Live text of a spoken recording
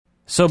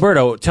So,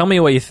 Berto, tell me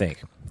what you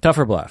think. Tough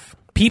or bluff?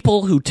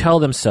 People who tell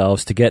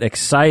themselves to get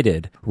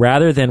excited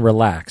rather than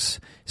relax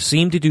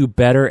seem to do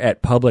better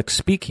at public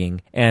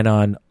speaking and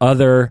on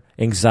other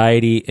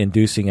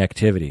anxiety-inducing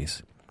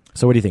activities.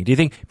 So what do you think? Do you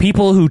think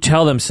people who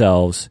tell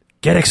themselves,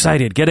 get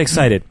excited,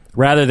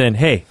 rather than,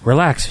 hey,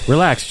 relax,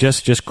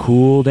 just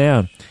cool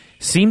down,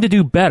 seem to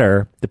do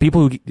better, the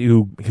people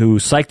who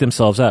psych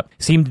themselves up,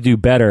 seem to do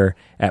better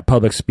at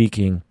public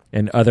speaking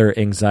and other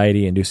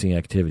anxiety-inducing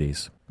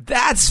activities?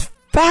 That's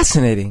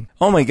fascinating.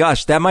 Oh my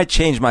gosh, that might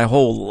change my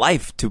whole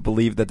life to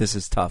believe that this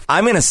is tough.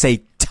 I'm going to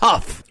say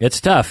tough.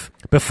 It's tough.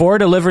 Before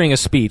delivering a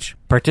speech,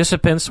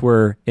 participants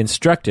were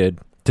instructed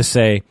to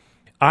say,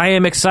 I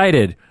am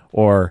excited,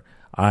 or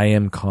I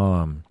am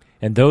calm.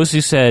 And those who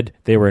said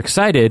they were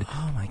excited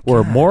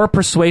were more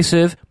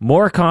persuasive,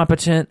 more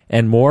competent,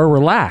 and more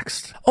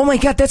relaxed. Oh my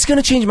God, that's going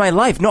to change my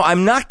life. No,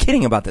 I'm not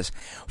kidding about this.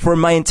 For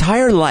my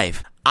entire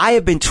life, I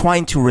have been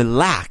trying to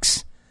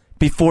relax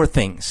before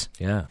things.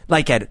 Yeah.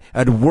 Like at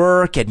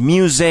work, at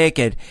music,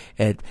 at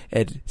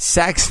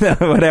sex,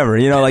 whatever.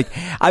 You know, like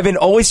I've been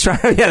always trying.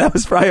 Yeah, that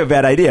was probably a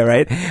bad idea,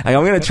 right? Like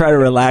I'm going to try to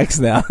relax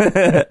now.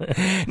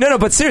 No,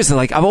 but seriously,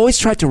 like I've always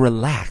tried to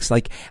relax.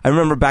 Like I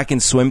remember back in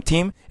swim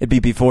team, it'd be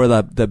before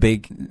the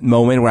big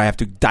moment where I have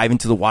to dive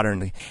into the water.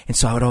 And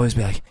so I would always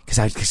be like, because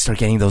I start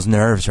getting those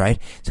nerves,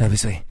 right? So I'd be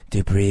like,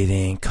 deep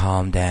breathing,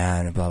 calm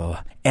down, and blah, blah,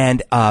 blah.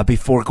 And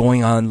before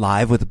going on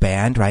live with the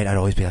band, right, I'd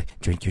always be like,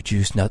 drink your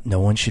juice. No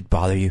one should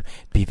bother you.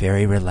 Be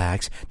very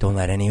relaxed. Don't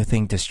let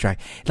anything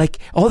distract. Like,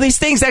 all these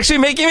things actually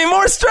making me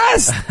more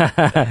stressed.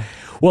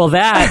 Well,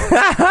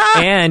 that,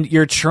 and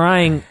you're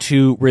trying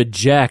to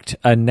reject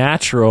a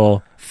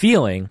natural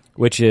feeling,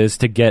 which is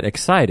to get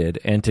excited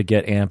and to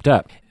get amped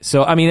up.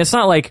 So, I mean, it's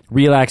not like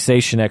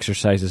relaxation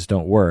exercises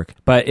don't work,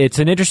 but it's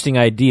an interesting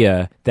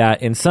idea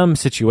that in some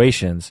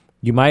situations,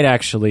 you might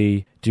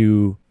actually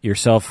do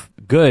yourself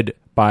good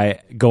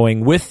by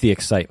going with the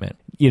excitement.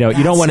 You know,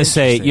 you don't want to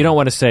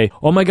say,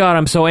 oh my God,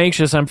 I'm so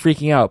anxious, I'm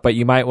freaking out. But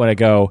you might want to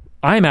go,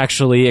 I'm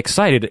actually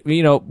excited.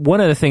 You know, one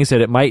of the things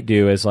that it might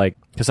do is like,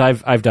 because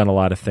I've done a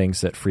lot of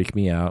things that freak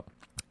me out.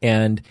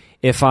 And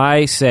if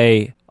I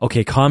say,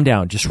 okay, calm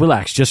down, just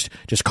relax, just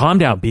calm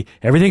down,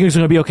 everything is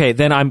going to be okay,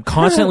 then I'm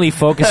constantly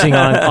focusing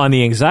on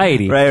the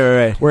anxiety.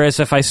 Right. Whereas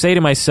if I say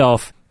to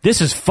myself, this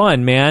is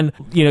fun, man.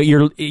 You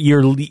know,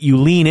 you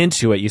lean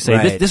into it. You say,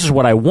 right. This is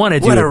what I want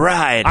to do. What a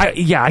ride.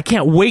 I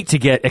can't wait to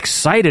get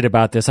excited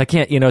about this. I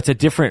can't, it's a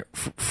different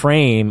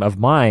frame of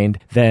mind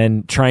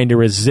than trying to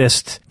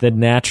resist the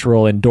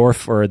natural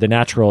endorphin or the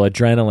natural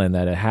adrenaline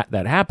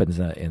that happens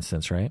in that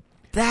instance, right?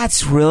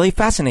 That's really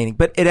fascinating.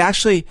 But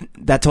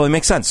that totally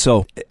makes sense.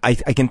 So I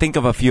can think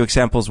of a few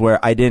examples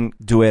where I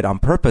didn't do it on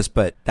purpose,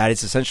 but that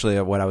is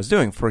essentially what I was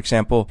doing. For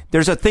example,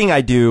 there's a thing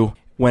I do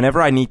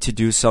whenever I need to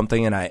do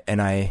something and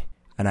I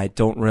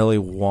don't really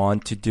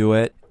want to do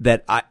it,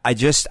 that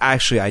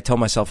I tell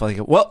myself, like,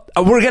 well,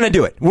 we're going to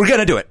do it. We're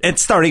going to do it.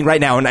 It's starting right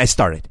now. And I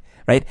started,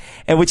 right?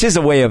 And which is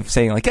a way of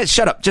saying like, hey,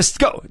 shut up, just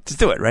go, just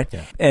do it. Right.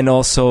 Yeah. And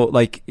also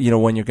like,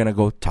 when you're going to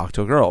go talk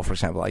to a girl, for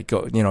example, like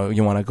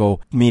you want to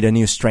go meet a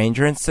new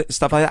stranger and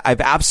stuff like that.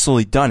 I've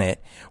absolutely done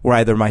it where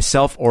either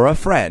myself or a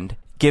friend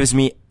gives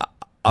me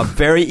a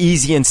very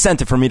easy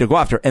incentive for me to go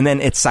after, and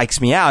then it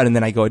psychs me out, and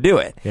then I go do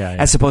it. Yeah.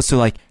 As opposed to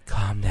like,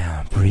 calm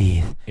down,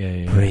 breathe,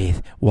 breathe,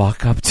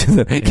 walk up to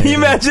the. Can you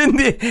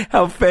imagine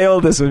how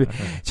failed this would be?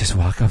 Just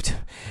walk up to,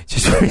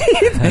 just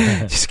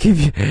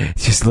breathe,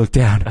 just look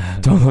down,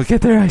 don't look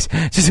at their eyes,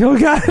 just oh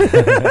God.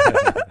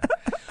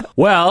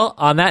 Well,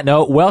 on that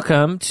note,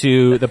 welcome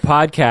to the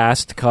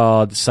podcast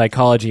called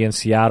Psychology in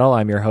Seattle.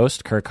 I'm your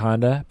host, Kirk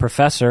Honda,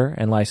 professor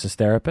and licensed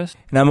therapist.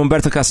 And I'm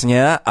Humberto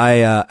Castañeda.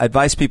 I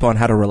advise people on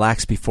how to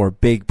relax before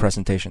big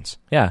presentations.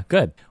 Yeah,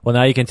 good. Well,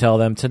 now you can tell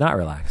them to not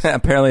relax.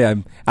 Apparently,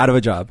 I'm out of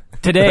a job.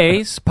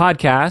 Today's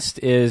podcast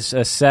is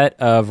a set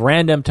of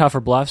random tougher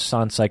bluffs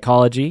on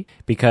psychology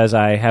because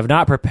I have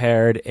not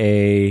prepared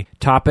a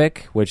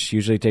topic, which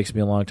usually takes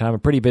me a long time. I'm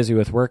pretty busy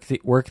with work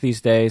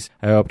these days.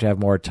 I hope to have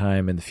more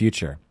time in the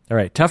future. All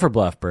right, tougher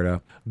bluff,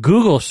 Berto.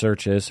 Google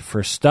searches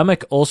for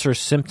stomach ulcer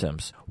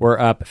symptoms were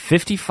up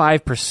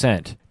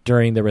 55%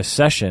 during the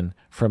recession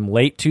from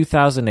late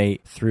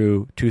 2008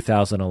 through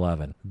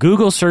 2011.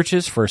 Google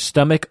searches for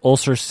stomach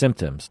ulcer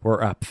symptoms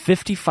were up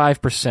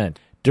 55%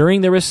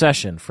 during the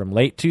recession from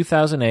late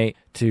 2008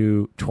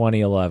 to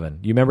 2011.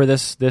 You remember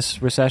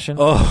this recession?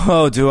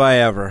 Oh, do I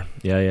ever.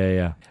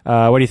 Yeah.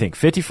 What do you think?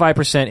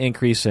 55%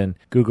 increase in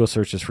Google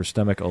searches for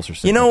stomach ulcer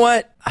symptoms. You know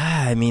what?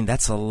 I mean,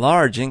 that's a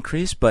large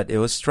increase, but it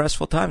was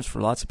stressful times for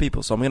lots of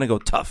people, so I'm going to go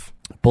tough.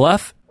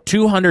 Bluff,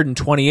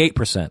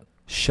 228%.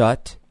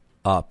 Shut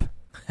up.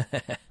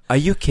 Are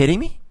you kidding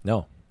me?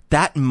 No.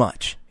 That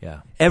much?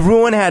 Yeah.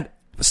 Everyone had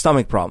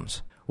stomach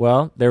problems.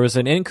 Well, there was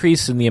an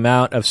increase in the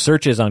amount of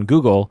searches on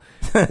Google,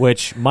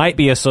 which might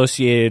be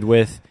associated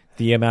with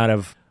the amount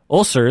of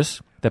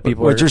ulcers that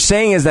people What you're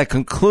saying is that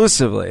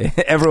conclusively,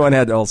 everyone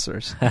had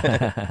ulcers.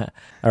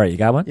 All right, you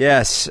got one?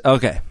 Yes.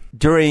 Okay.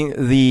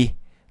 During the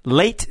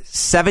late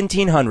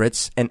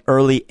 1700s and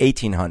early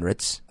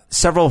 1800s,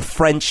 several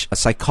French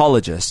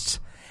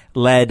psychologists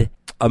led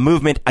a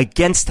movement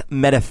against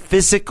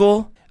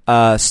metaphysical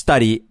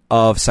study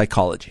of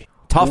psychology.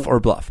 Tough or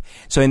bluff?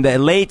 So in the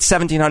late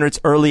 1700s,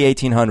 early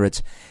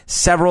 1800s,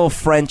 several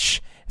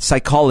French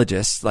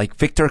psychologists like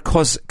Victor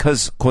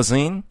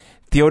Cousin,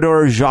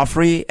 Theodore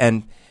Joffre,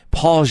 and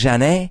Paul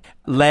Janet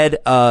led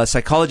a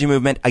psychology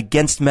movement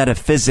against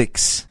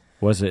metaphysics.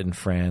 Was it in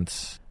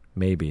France?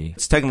 Maybe.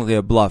 It's technically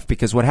a bluff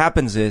because what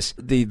happens is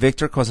the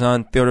Victor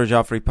Cousin, Theodore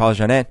Joffre, Paul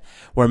Janet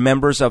were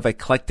members of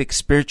eclectic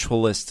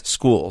spiritualist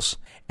schools.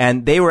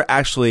 And they were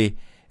actually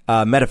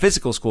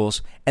metaphysical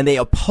schools, and they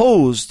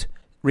opposed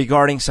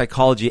regarding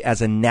psychology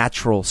as a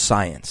natural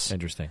science.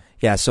 Interesting.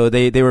 Yeah, so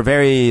they were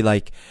very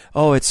like,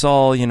 oh, it's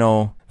all,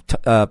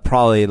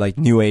 probably like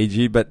new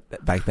agey,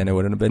 but back then it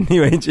wouldn't have been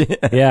new agey.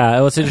 Yeah,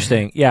 well, it's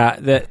interesting. Yeah,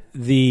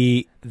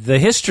 the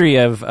history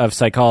of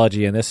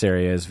psychology in this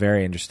area is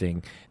very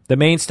interesting. The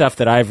main stuff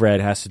that I've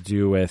read has to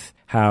do with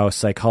how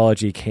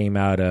psychology came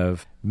out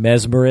of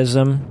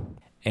mesmerism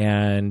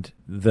and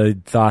the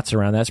thoughts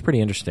around that's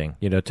pretty interesting,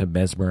 to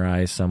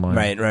mesmerize someone.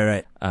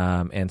 Right.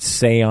 And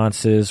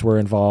seances were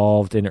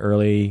involved in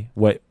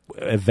what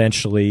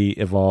eventually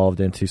evolved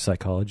into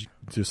psychology,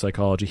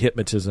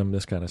 hypnotism,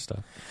 this kind of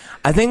stuff.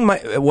 I think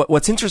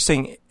what's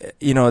interesting,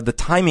 the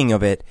timing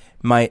of it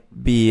might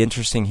be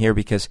interesting here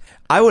because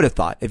I would have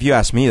thought, if you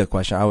asked me the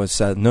question, I would have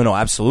said, no,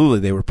 absolutely.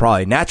 They were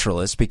probably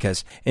naturalists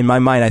because in my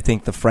mind, I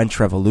think the French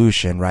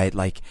Revolution, right?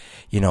 Like,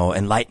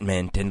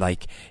 Enlightenment and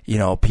like,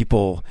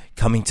 people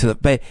coming to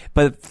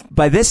but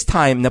by this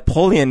time,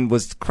 Napoleon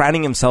was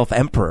crowning himself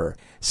emperor.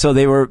 So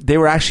they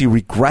were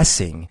actually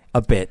regressing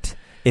a bit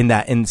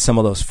in some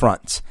of those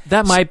fronts.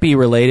 That might be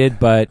related,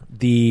 but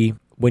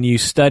when you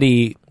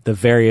study the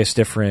various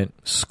different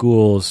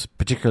schools,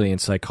 particularly in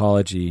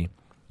psychology,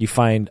 you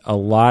find a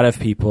lot of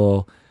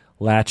people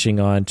latching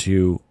on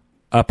to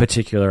a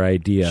particular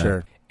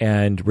idea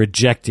and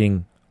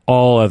rejecting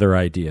all other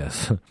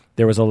ideas.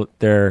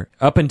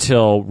 Up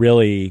until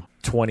really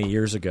 20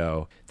 years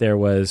ago, there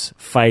was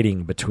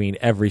fighting between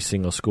every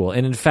single school.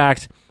 And in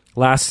fact,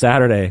 last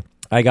Saturday,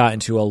 I got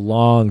into a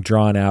long,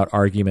 drawn-out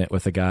argument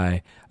with a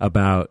guy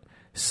about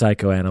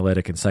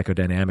psychoanalytic and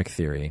psychodynamic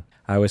theory.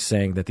 I was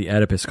saying that the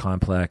Oedipus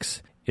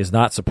complex is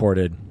not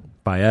supported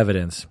by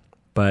evidence,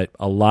 but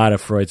a lot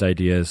of Freud's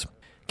ideas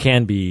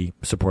can be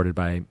supported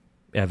by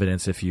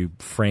evidence if you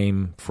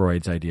frame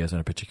Freud's ideas in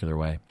a particular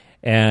way.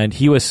 And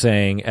he was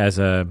saying, as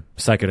a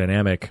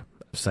psychodynamic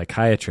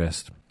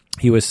psychiatrist,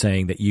 he was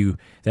saying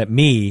that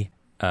me,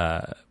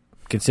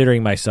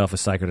 considering myself a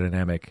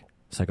psychodynamic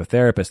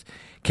psychotherapist,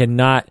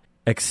 cannot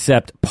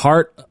accept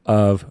part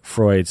of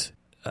Freud's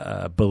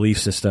belief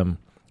system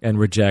and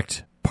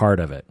reject part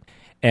of it.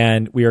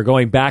 And we were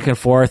going back and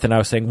forth, and I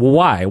was saying, well,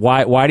 why?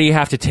 Why do you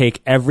have to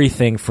take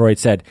everything Freud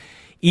said?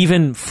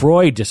 Even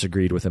Freud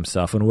disagreed with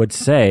himself and would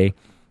say,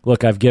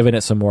 look, I've given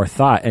it some more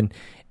thought.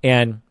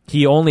 And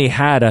he only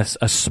had a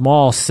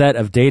small set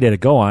of data to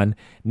go on,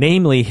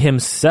 namely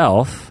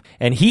himself,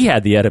 and he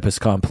had the Oedipus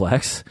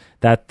complex.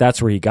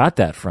 That's where he got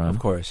that from. Of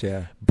course,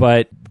 yeah.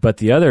 But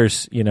the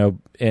others,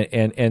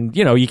 and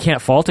you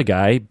can't fault a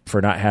guy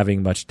for not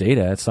having much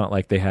data. It's not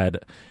like they had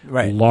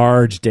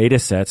large data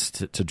sets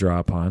to draw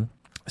upon.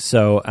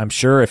 So I'm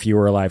sure if you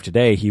were alive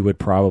today, he would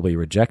probably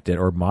reject it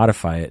or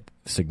modify it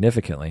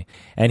significantly.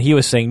 And he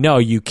was saying, no,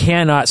 you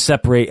cannot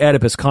separate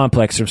Oedipus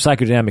complex from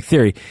psychodynamic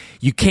theory.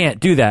 You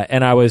can't do that.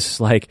 And I was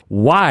like,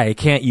 why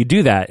can't you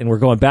do that? And we're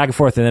going back and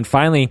forth. And then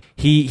finally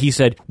he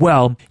said,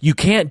 well, you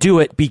can't do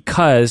it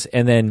because,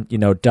 and then, ...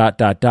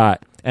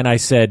 And I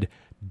said,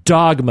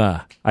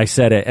 dogma. I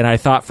said it. And I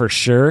thought for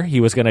sure he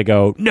was going to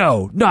go,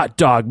 no, not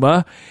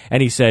dogma.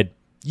 And he said,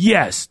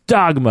 yes,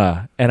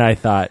 dogma. And I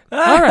thought, all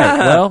right,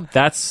 well,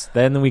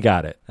 then we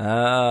got it.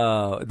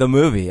 Oh, the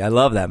movie. I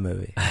love that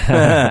movie.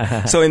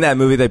 So in that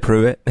movie, they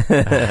prove it.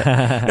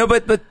 No,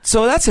 but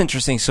so that's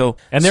interesting. So,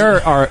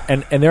 there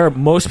are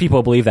most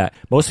people believe that.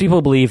 Most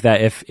people believe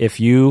that if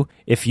you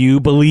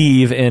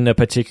believe in a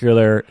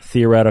particular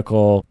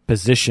theoretical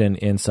position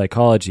in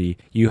psychology,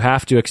 you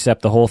have to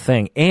accept the whole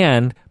thing.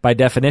 And by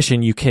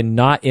definition, you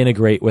cannot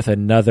integrate with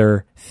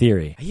another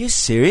theory. Are you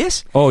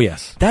serious? Oh,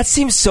 yes. That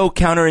seems so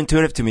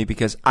counterintuitive to me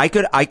because I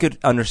could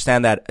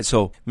understand that.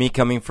 So me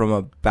coming from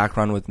a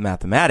background with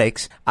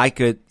mathematics, I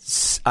could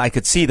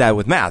see that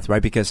with math,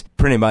 right? Because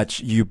pretty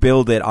much you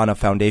build it on a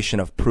foundation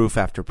of proof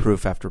after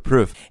proof after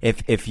proof.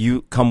 If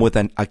you come with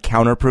a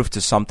counterproof to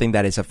something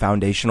that is a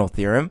foundational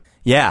theorem,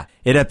 yeah,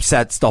 it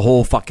upsets the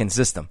whole fucking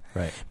system.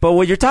 Right. But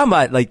what you're talking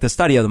about, like the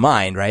study of the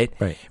mind, right?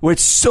 Right. Where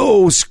it's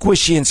so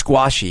squishy and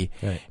squashy.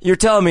 Right. You're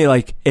telling me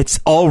like it's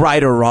all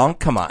right or wrong?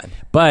 Come on.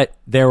 But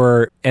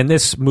and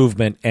this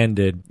movement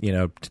ended,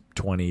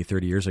 20,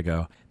 30 years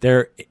ago.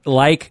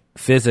 Like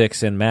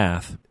physics and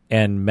math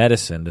and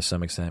medicine to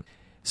some extent,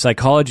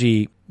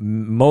 psychology,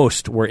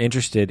 most were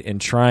interested in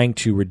trying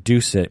to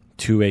reduce it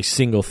to a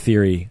single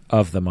theory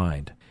of the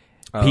mind.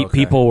 Okay.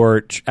 People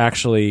were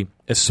actually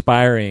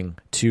aspiring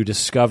to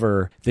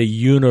discover the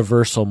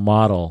universal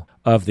model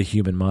of the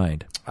human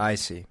mind. I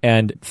see.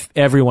 And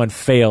everyone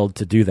failed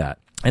to do that.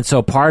 And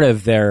so part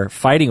of their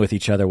fighting with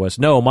each other was,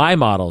 no, my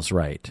model's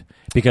right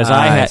because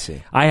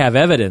I have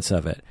evidence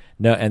of it.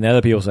 No, and the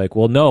other people's like,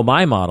 well, no,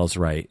 my model's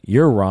right.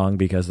 You're wrong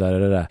because da da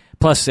da da.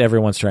 Plus,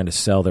 everyone's trying to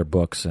sell their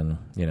books and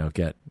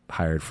get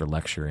hired for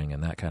lecturing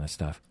and that kind of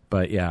stuff.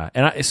 But yeah,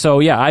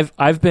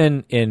 I've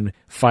been in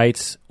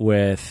fights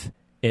with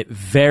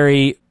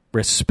very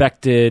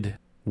respected,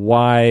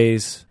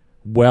 wise,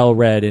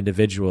 well-read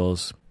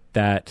individuals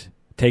that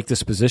take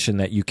this position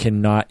that you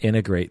cannot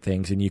integrate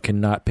things and you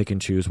cannot pick and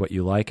choose what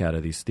you like out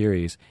of these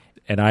theories.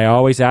 And I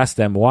always ask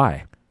them,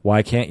 why?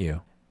 Why can't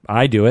you?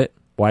 I do it.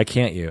 Why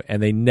can't you?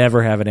 And they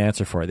never have an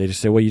answer for it. They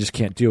just say, well, you just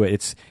can't do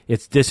it.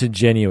 It's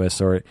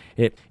disingenuous, or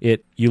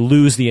you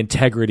lose the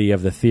integrity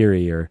of the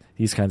theory, or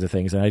these kinds of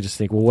things. And I just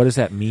think, well, what does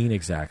that mean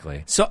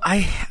exactly? So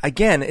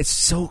again, it's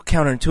so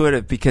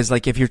counterintuitive because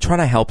like if you're trying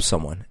to help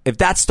someone, if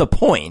that's the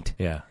point,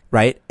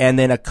 right? And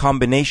then a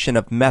combination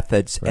of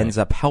methods ends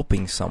up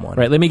helping someone.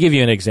 Right. Let me give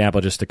you an example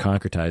just to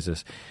concretize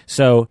this.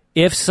 So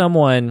if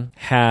someone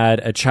had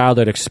a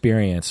childhood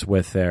experience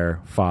with their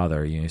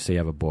father, say you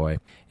have a boy,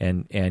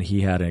 and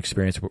he had an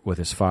experience with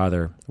his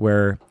father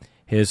where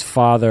his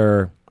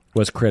father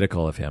was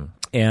critical of him,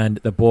 and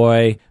the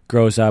boy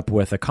grows up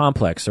with a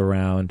complex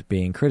around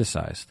being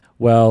criticized.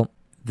 Well,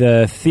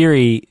 the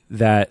theory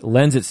that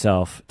lends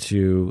itself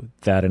to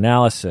that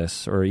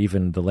analysis, or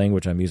even the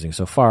language I'm using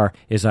so far,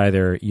 is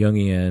either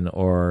Jungian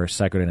or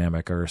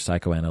psychodynamic or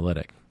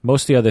psychoanalytic.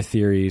 Most of the other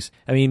theories,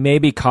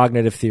 maybe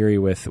cognitive theory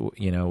with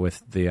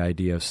the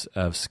idea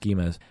of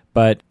schemas,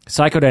 but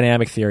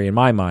psychodynamic theory, in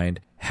my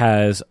mind,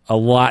 has a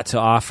lot to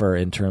offer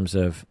in terms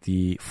of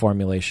the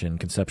formulation,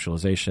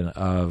 conceptualization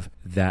of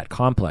that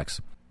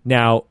complex.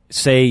 Now,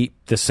 say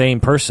the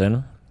same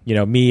person,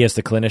 me as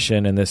the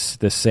clinician and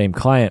this same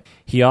client,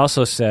 he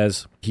also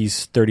says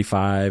he's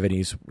 35 and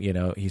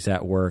he's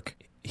at work.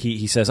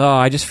 He says, oh,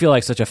 I just feel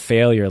like such a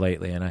failure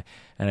lately. And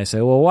I say,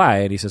 well,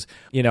 why? And he says,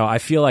 I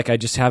feel like I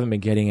just haven't been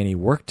getting any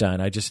work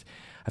done.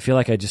 I feel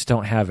like I just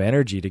don't have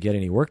energy to get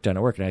any work done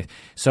at work.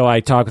 So I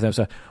talk with him.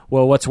 So,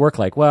 well, what's work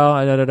like?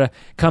 Well,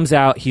 comes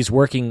out, he's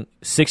working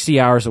 60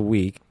 hours a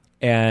week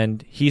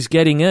and he's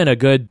getting in a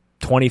good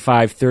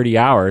 25, 30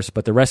 hours,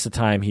 but the rest of the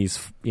time he's,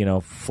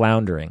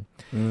 floundering.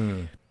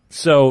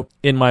 So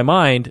in my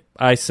mind,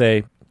 I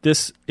say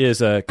this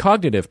is a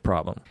cognitive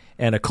problem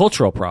and a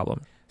cultural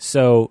problem.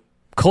 So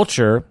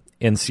culture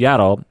in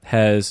Seattle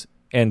has,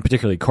 and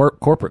particularly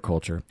corporate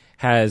culture,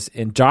 has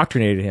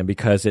indoctrinated him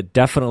because it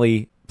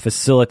definitely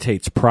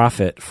facilitates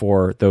profit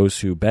for those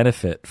who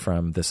benefit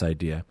from this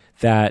idea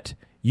that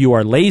you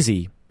are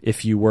lazy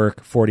if you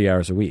work 40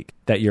 hours a week,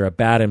 that you're a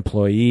bad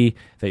employee,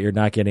 that you're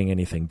not getting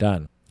anything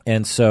done.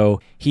 And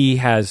so he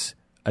has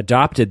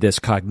adopted this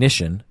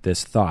cognition,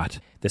 this thought,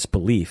 this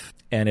belief,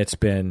 and it's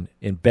been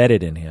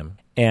embedded in him.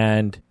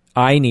 And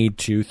I need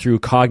to, through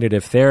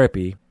cognitive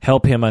therapy,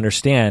 help him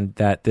understand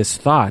that this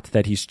thought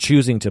that he's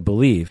choosing to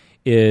believe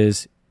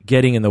is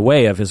getting in the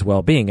way of his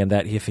well-being, and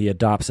that if he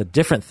adopts a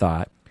different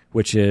thought,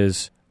 which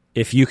is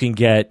if you can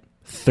get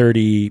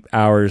 30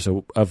 hours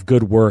of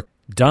good work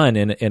done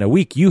in a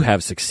week, you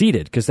have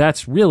succeeded, because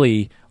that's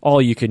really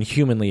all you can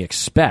humanly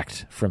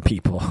expect from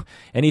people.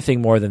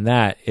 Anything more than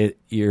that,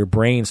 your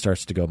brain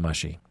starts to go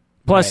mushy.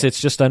 Plus,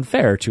 It's just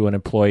unfair to an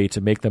employee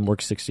to make them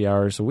work 60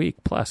 hours a week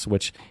plus,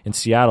 which in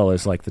Seattle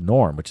is like the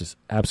norm, which is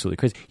absolutely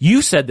crazy.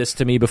 You said this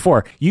to me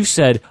before. You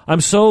said, I'm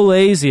so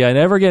lazy, I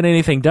never get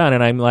anything done.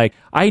 And I'm like,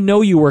 I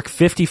know you work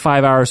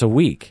 55 hours a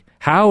week.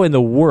 How in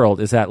the world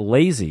is that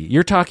lazy?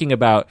 You're talking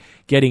about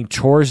getting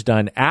chores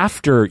done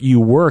after you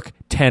work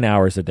 10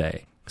 hours a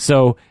day.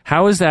 So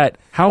how is that?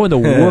 How in the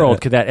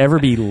world could that ever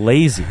be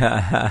lazy?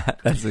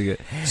 That's a good.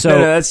 So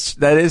no,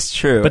 that is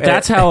true. But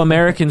that's how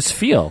Americans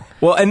feel.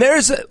 Well, and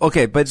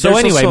but so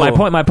anyway,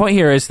 my point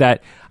here is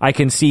that I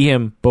can see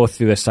him both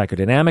through the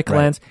psychodynamic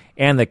lens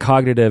and the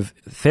cognitive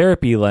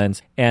therapy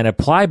lens, and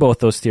apply both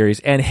those theories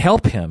and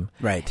help him.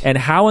 Right. And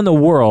how in the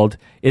world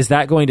is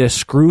that going to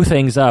screw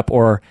things up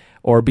or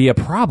be a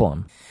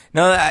problem?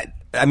 No,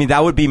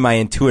 that would be my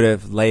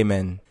intuitive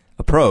layman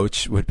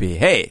approach. Would be,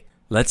 hey,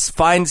 let's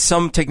find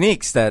some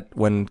techniques that,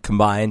 when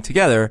combined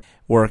together,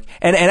 work.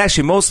 And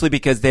actually, mostly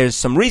because there's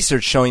some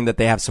research showing that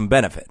they have some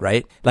benefit,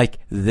 right? Like,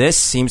 this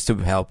seems to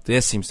help,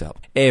 this seems to help.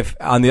 If,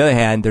 on the other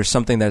hand, there's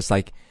something that's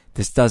like,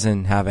 this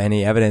doesn't have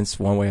any evidence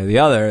one way or the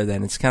other,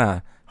 then it's kind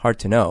of hard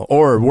to know.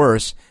 Or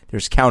worse,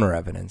 there's counter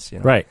evidence.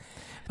 Right.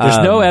 There's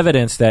no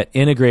evidence that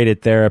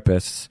integrated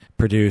therapists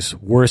produce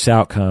worse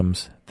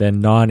outcomes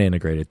than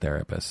non-integrated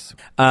therapists.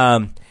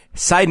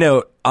 Side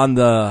note, on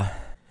the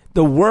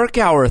work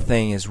hour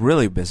thing is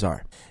really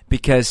bizarre,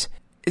 because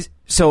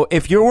so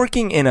if you're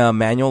working in a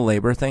manual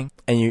labor thing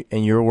and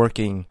you're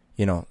working,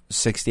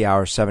 60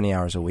 hours, 70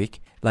 hours a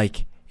week,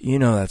 like,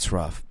 that's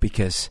rough,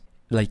 because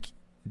like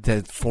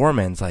the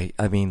foreman's like,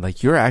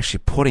 you're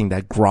actually putting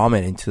that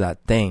grommet into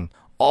that thing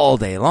all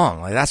day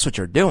long. Like, that's what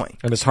you're doing.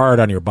 And it's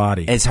hard on your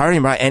body. It's hard on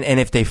your body. And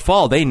if they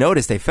fall, they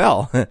notice they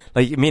fell.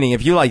 Like, meaning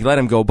if you let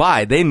them go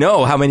by, they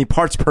know how many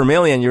parts per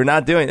million you're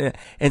not doing.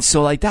 And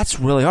so, like, that's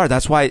really hard.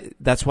 That's why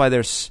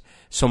there's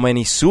so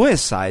many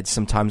suicides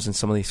sometimes in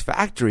some of these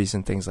factories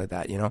and things like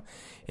that, you know,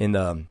 in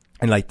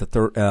like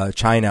the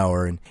China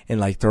or in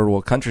like third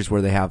world countries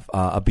where they have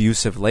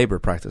abusive labor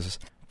practices.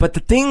 But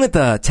the thing with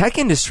the tech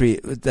industry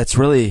that's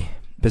really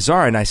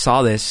bizarre, and I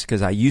saw this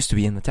because I used to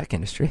be in the tech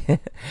industry,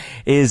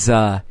 is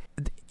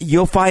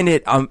you'll find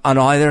it on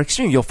either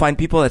extreme. You'll find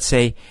people that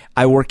say,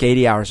 I work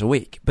 80 hours a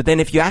week. But then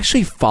if you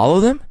actually follow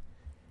them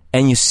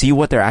and you see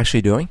what they're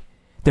actually doing,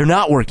 they're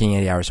not working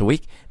 80 hours a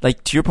week.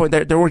 Like, to your point,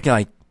 they're working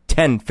like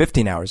 10,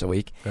 15 hours a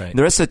week. Right. And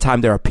the rest of the time,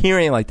 they're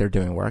appearing like they're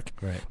doing work.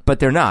 Right. But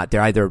they're not.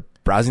 They're either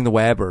browsing the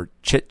web or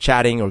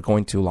chit-chatting or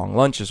going to long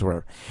lunches or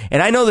whatever.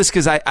 And I know this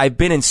because I've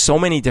been in so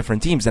many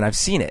different teams and I've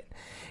seen it.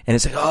 And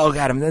it's like, oh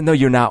God, no,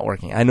 you're not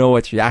working. I know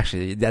what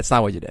that's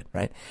not what you did,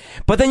 right?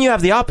 But then you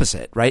have the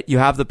opposite, right? You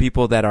have the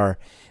people that are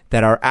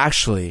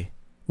actually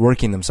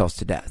working themselves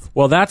to death.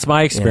 Well, that's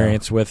my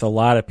experience with a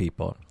lot of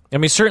people. I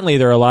mean, certainly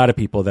there are a lot of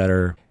people that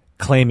are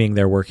claiming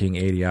they're working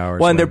 80 hours.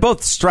 Well, and they're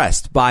both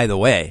stressed, by the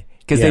way,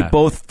 because they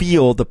both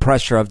feel the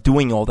pressure of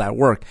doing all that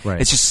work. Right.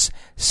 It's just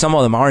some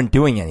of them aren't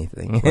doing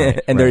anything,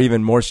 and they're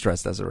even more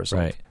stressed as a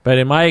result. Right. But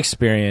in my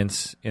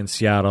experience in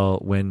Seattle,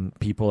 when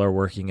people are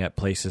working at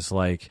places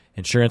like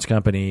insurance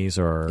companies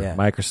or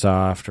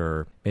Microsoft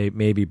or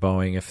maybe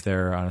Boeing, if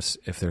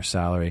they're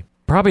salary,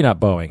 probably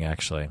not Boeing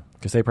actually,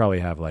 because they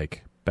probably have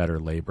like better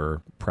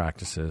labor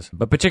practices,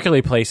 but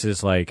particularly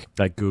places like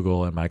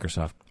Google and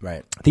Microsoft.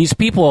 Right. These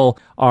people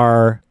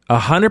are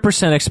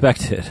 100%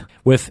 expected,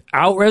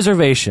 without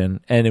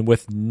reservation and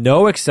with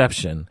no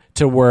exception,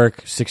 to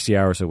work 60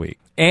 hours a week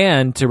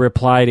and to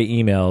reply to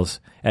emails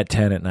at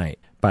 10 at night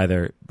by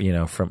their,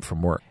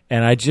 from work.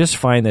 And I just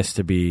find this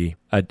to be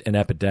an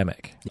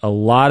epidemic. A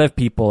lot of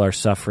people are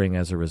suffering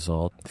as a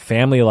result.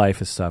 Family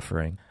life is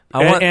suffering.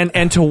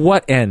 And to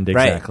what end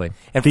exactly? Right.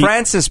 And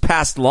France has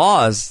passed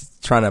laws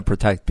trying to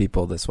protect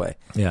people this way.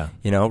 Yeah.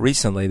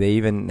 Recently they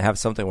even have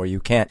something where you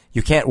can't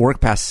work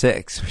past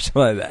 6 or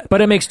something like that. But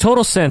it makes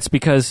total sense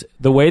because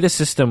the way the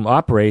system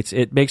operates,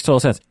 it makes total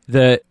sense.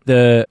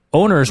 The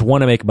owners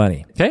want to make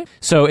money. Okay?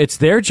 So it's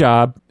their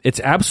job. It's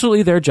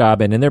absolutely their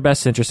job and in their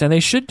best interest, and they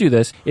should do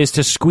this, is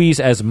to squeeze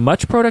as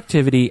much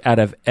productivity out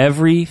of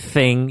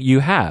everything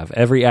you have,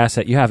 every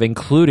asset you have,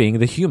 including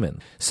the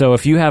human. So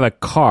if you have a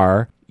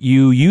car,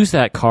 you use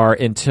that car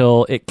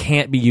until it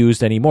can't be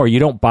used anymore. You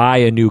don't buy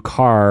a new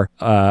car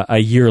a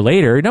year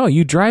later. No,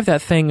 you drive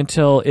that thing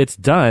until it's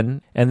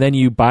done, and then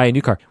you buy a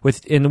new car.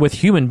 With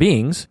human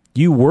beings,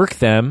 you work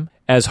them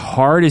as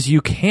hard as you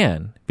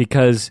can,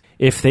 because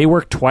if they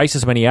work twice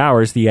as many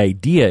hours, the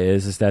idea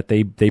is that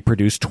they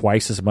produce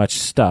twice as much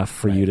stuff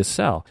for you to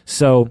sell.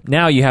 So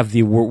now you have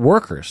the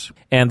workers,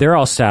 and they're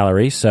all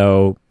salary,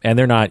 and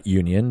they're not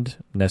unioned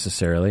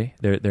necessarily.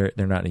 They're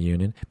not in a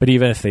union. But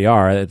even if they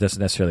are, it doesn't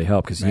necessarily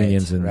help, because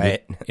unions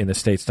in the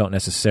States don't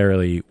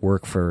necessarily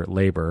work for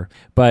labor.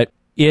 But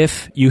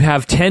if you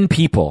have 10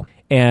 people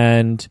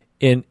and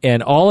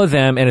all of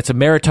them, and it's a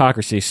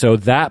meritocracy, so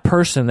that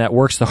person that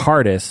works the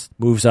hardest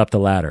moves up the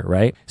ladder,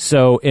 right?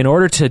 So in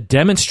order to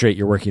demonstrate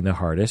you're working the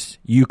hardest,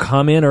 you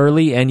come in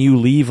early and you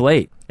leave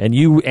late, and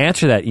you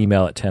answer that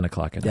email at 10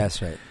 o'clock at night.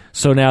 That's right.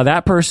 So now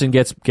that person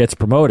gets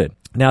promoted.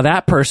 Now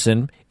that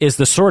person is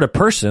the sort of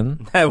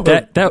person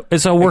that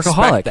is a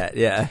workaholic. That,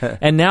 yeah.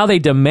 And now they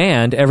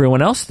demand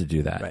everyone else to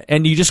do that. Right.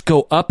 And you just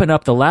go up and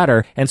up the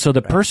ladder. And so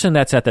the person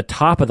that's at the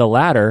top of the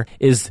ladder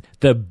is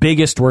the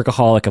biggest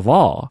workaholic of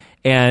all.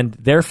 And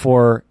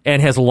therefore,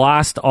 and has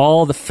lost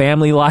all the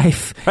family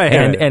life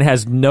and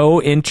has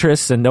no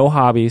interests and no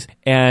hobbies,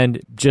 and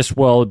just,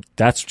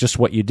 that's just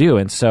what you do.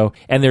 And so,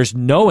 and there's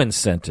no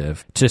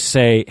incentive to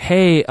say,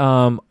 hey,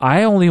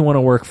 I only want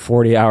to work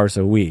 40 hours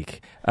a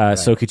week.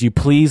 So could you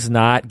please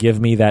not give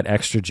me that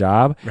extra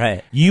job?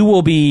 Right. You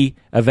will be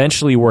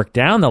eventually worked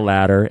down the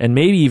ladder and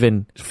maybe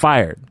even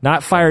fired.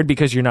 Not fired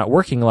because you're not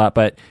working a lot,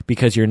 but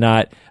because you're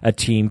not a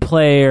team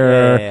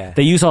player. Yeah.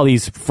 They use all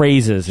these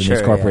phrases in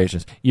these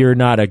corporations. Yeah. You're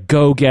not a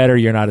go-getter.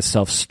 You're not a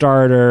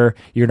self-starter.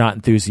 You're not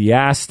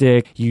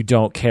enthusiastic. You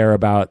don't care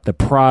about the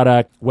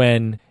product,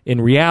 when in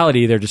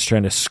reality, they're just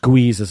trying to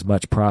squeeze as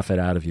much profit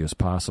out of you as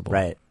possible.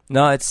 Right.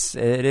 No, it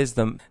is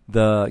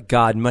the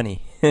God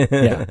money.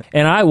 Yeah.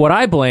 And what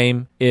I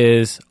blame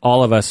is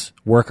all of us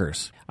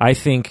workers. I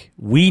think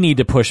we need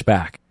to push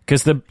back,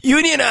 because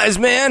unionize,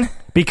 man.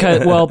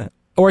 Because,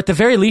 or at the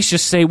very least,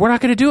 just say, we're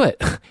not going to do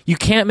it. You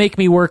can't make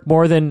me work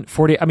more than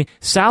 40. I mean,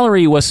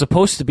 salary was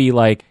supposed to be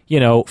like,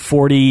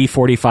 40,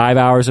 45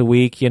 hours a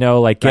week,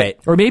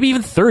 or maybe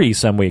even 30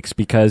 some weeks,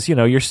 because,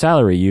 your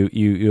salary,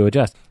 you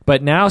adjust.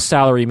 But now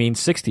salary means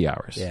 60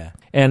 hours. Yeah.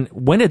 And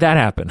when did that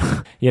happen?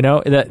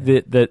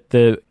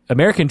 The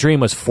American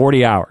dream was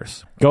 40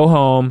 hours. Go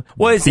home,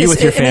 be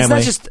with your family. And it's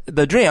not just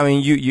the dream. I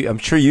mean, I'm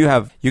sure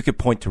you could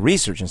point to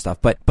research and stuff,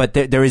 but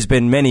there has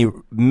been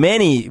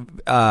many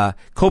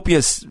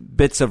copious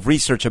bits of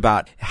research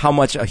about how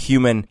much a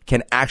human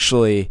can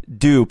actually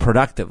do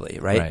productively,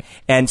 right?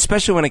 And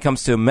especially when it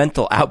comes to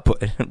mental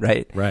output,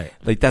 right? Right.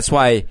 Like, that's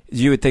why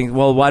you would think,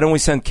 well, why don't we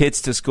send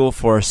kids to school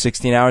for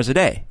 16 hours a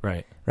day?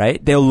 Right.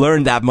 right? They'll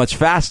learn that much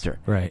faster.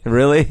 Right.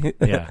 Really?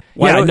 Yeah.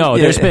 Why Yeah, don't- no,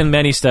 there's been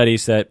many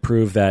studies that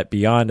prove that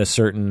beyond a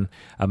certain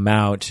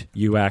amount,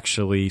 you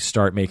actually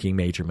start making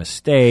major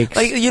mistakes.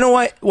 Like, you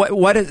know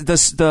what is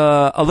this,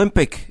 the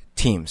Olympic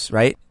teams,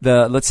 right?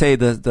 Let's say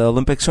the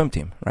Olympic swim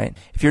team, right?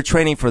 If you're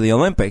training for the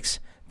Olympics,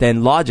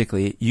 then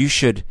logically you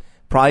should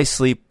probably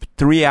sleep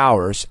 3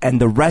 hours and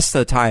the rest of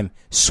the time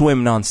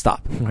swim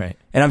nonstop. Right.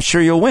 And I'm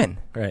sure you'll win.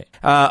 Right.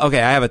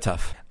 Okay, I have a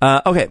tough.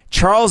 Okay,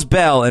 Charles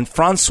Bell and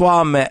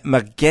Francois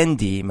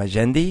Magendie,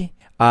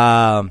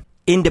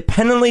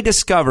 independently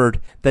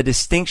discovered the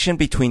distinction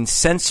between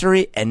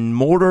sensory and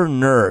motor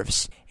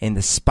nerves in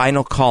the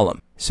spinal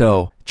column.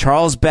 So,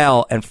 Charles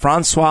Bell and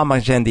Francois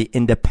Magendie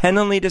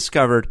independently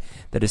discovered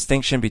the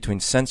distinction between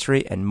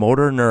sensory and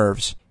motor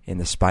nerves in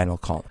the spinal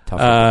column.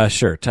 Tough.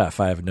 Sure, tough.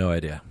 I have no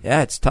idea.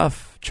 Yeah, it's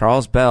tough.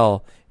 Charles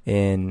Bell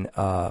in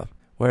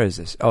where is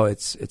this? Oh,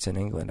 it's in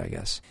England, I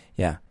guess.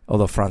 Yeah.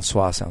 Although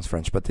Francois sounds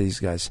French, but these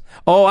guys.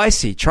 Oh, I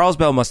see. Charles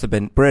Bell must have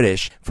been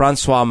British.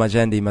 Francois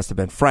Magendie must have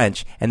been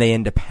French, and they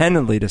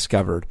independently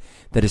discovered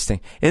the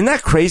distinct. Isn't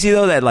that crazy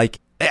though? That like,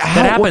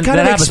 what kind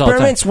of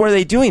experiments were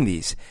they doing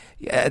these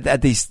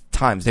at these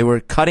times? They were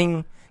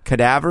cutting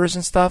cadavers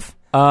and stuff.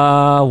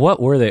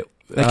 What were they?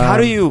 Like, how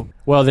do you?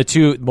 Well, the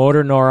two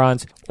motor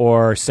neurons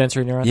or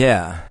sensory neurons.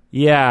 Yeah.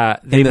 Yeah,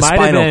 they In the might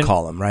spinal have been,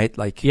 column, right?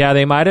 Like. Yeah,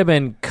 they might have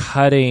been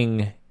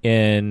cutting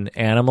in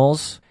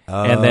animals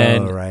and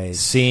then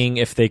seeing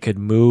if they could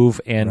move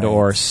and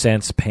or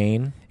sense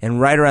pain. And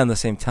right around the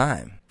same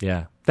time.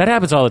 Yeah, that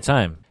happens all the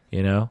time.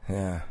 You know.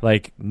 Yeah.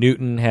 Like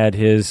Newton had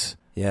his.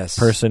 Yes.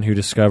 Person who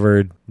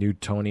discovered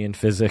Newtonian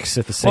physics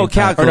at the same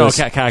time. Calculus.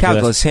 Or no,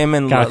 calculus. Him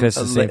and calculus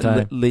at the same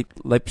time.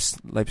 Leibniz.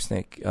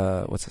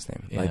 What's his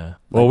name? Yeah.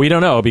 Well, we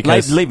don't know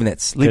because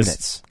Leibniz.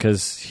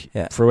 Because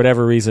for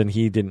whatever reason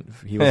he didn't.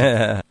 He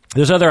was.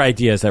 There's other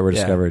ideas that were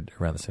discovered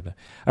around the same time.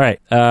 All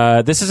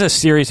right. This is a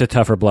series of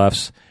tougher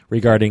bluffs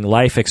regarding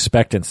life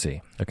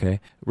expectancy. Okay.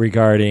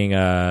 Regarding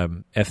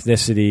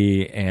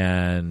ethnicity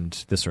and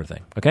this sort of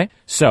thing. Okay.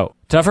 So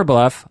tougher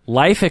bluff: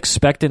 life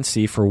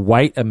expectancy for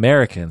white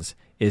Americans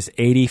is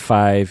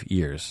 85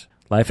 years.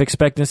 Life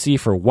expectancy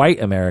for white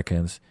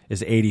Americans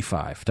is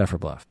 85. Tougher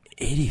bluff.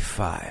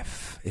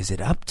 85. Is it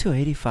up to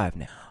 85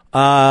 now?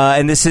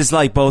 And this is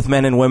like both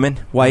men and women,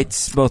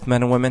 whites, both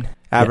men and women,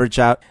 average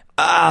out.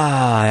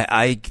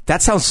 That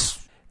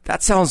sounds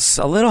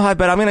a little high,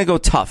 but I'm gonna go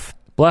tough.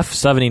 Bluff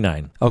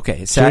 79.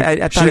 Okay, so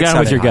I thought it sounded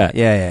with your high. gut.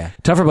 Yeah.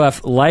 Tougher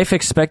bluff: life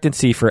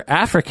expectancy for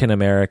African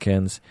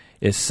Americans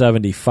is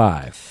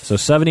 75. So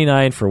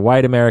 79 for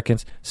white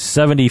Americans,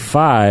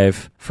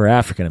 75 for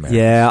African Americans.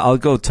 Yeah, I'll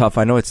go tough.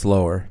 I know it's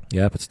lower.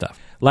 Yep, it's tough.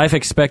 Life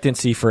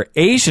expectancy for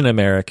Asian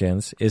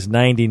Americans is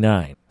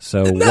 99.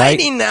 So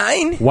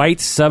 99?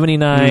 White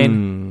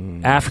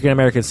 79, African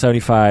Americans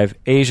 75,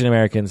 Asian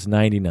Americans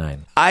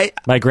 99.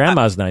 My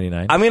grandma's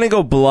 99. I'm gonna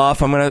go bluff.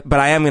 But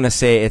I am gonna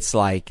say it's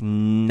like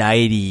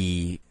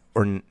 90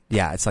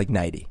 it's like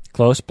 90.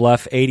 Close.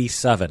 Bluff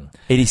 87.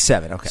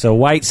 87. Okay. So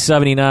white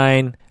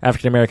 79,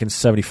 African Americans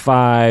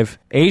 75,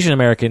 Asian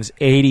Americans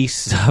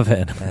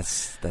 87.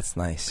 That's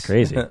nice.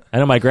 Crazy. I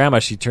know my grandma.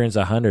 She turns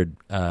 100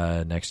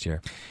 next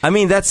year. I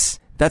mean, that's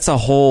a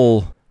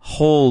whole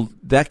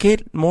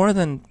decade more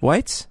than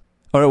whites.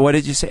 Or what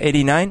did you say?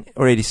 89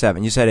 or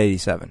 87? You said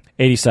 87.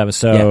 87.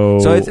 So yeah.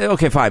 So it's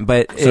okay, fine,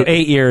 but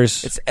 8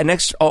 years. It's an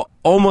extra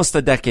almost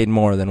a decade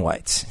more than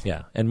whites.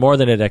 Yeah, and more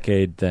than a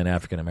decade than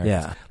African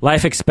Americans. Yeah.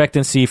 Life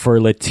expectancy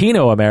for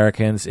Latino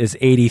Americans is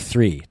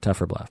 83.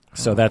 Tougher bluff.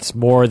 So that's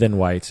more than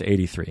whites.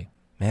 83.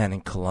 Man,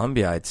 in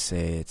Colombia, I'd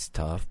say it's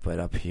tough, but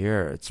up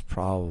here, it's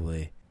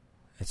probably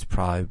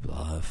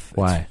bluff.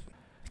 Why?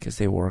 Because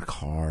they work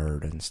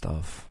hard and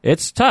stuff.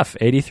 It's tough.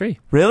 83.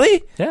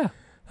 Really? Yeah.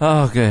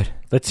 Oh, good.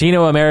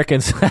 Latino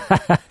Americans.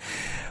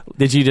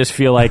 Did you just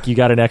feel like you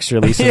got an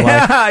extra lease in life?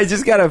 Yeah, I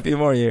just got a few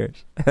more years.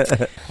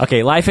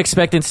 Okay, life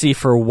expectancy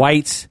for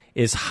whites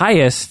is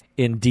highest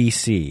in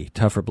D.C.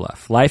 Tougher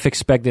bluff. Life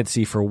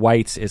expectancy for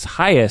whites is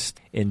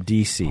highest in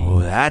D.C. Oh,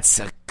 that's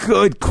a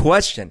good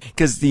question.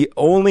 Because the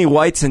only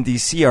whites in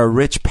D.C. are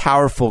rich,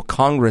 powerful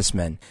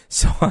congressmen.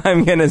 So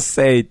I'm going to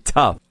say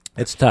tough.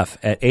 It's tough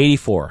at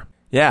 84.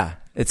 Yeah,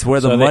 it's where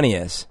the money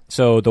is.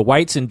 So the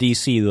whites in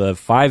D.C. live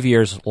 5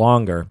 years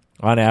longer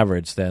on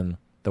average than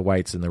the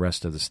whites in the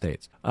rest of the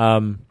states.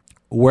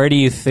 Where do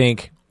you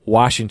think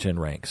Washington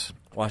ranks?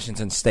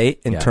 Washington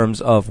State in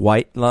terms of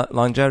white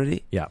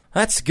longevity? Yeah.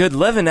 That's good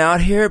living out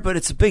here, but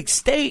it's a big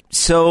state.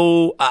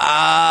 So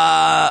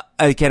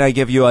can I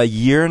give you a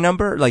year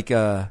number?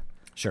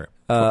 Sure.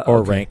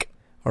 Or rank.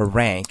 Or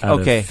rank.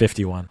 Out okay. Of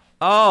 51.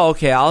 Oh,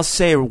 okay. I'll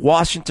say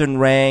Washington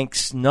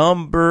ranks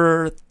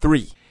number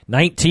 3.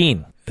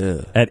 19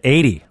 at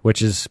 80,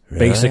 which is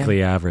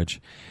basically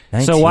average.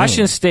 19. So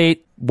Washington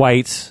State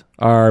whites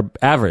are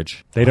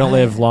average. They don't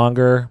live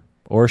longer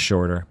or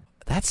shorter.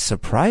 That's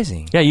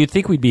surprising. Yeah, you'd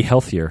think we'd be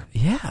healthier.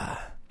 Yeah.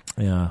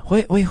 Yeah.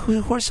 Wait,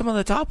 who are some of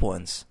the top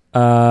ones?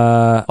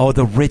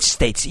 The rich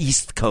states,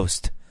 East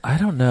Coast. I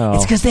don't know.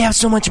 It's because they have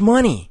so much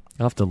money.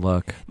 I'll have to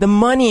look. The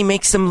money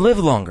makes them live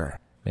longer.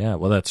 Yeah,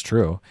 well, that's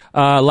true.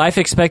 Life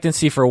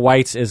expectancy for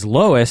whites is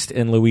lowest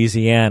in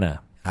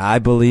Louisiana. I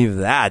believe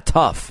that.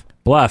 Tough.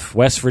 Bluff,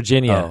 West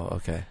Virginia. Oh,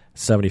 okay.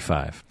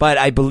 75. But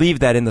I believe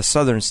that in the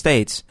southern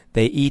states,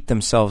 they eat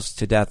themselves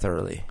to death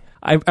early.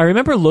 I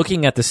remember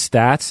looking at the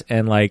stats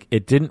and like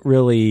it didn't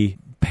really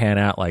pan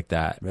out like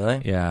that. Really?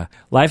 Yeah.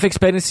 Life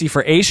expectancy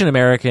for Asian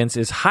Americans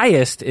is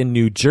highest in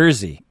New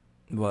Jersey.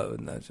 What?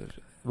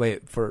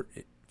 Wait, for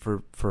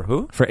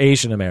who? For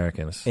Asian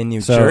Americans. In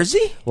New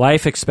Jersey?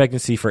 Life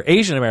expectancy for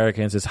Asian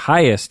Americans is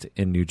highest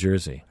in New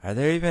Jersey. Are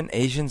there even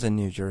Asians in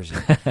New Jersey?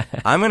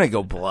 I'm going to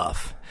go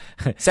Bluff.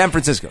 San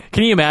Francisco.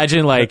 Can you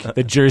imagine like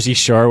the Jersey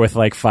Shore with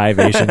like five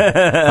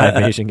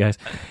Asian guys?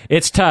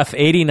 It's tough.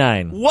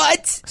 89.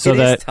 What? So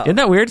tough. Isn't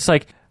that weird? It's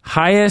like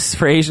highest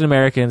for Asian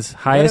Americans,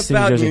 highest what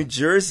about in New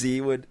Jersey.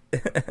 New Jersey would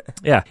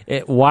Yeah.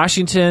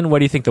 Washington, what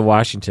do you think the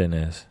Washington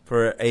is?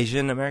 for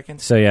Asian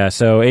Americans? So yeah,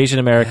 so Asian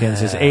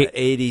Americans is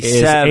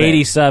 87.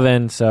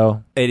 87,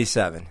 so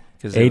 87.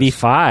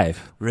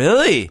 85.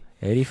 Really?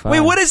 85. Wait,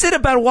 what is it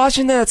about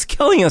Washington that's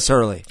killing us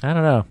early? I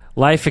don't know.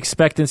 Life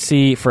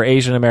expectancy for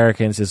Asian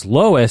Americans is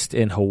lowest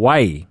in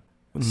Hawaii.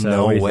 So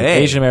No what do you think? way.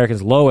 Asian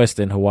Americans lowest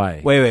in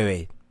Hawaii.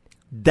 Wait.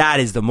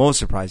 That is the most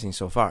surprising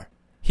so far.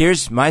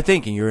 Here's my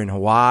thinking. You're in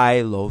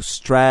Hawaii, low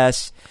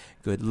stress,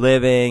 good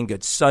living,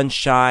 good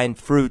sunshine,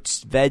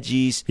 fruits,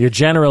 veggies. You're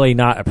generally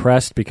not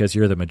oppressed because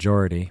you're the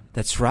majority.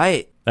 That's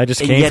right. I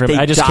just And came yet from they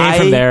came from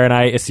die- there, and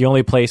it's the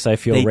only place I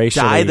feel They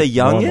racially die the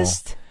normal.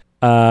 youngest?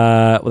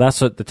 Well, that's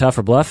what the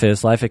tougher bluff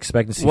is. Life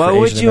expectancy What for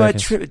would Asian you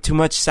Americans attribute? Too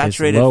much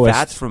saturated lowest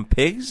fats from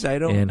pigs? I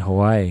don't in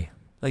Hawaii.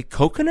 like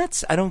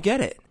coconuts. I don't get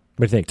it.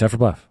 What do you think? Tougher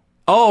bluff?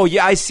 Oh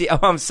yeah, I see. Oh,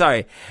 I'm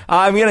sorry.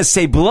 I'm gonna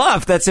say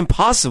Bluff. That's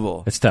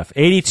impossible. It's tough.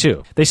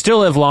 82. They still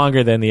live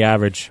longer than the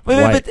average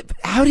white. But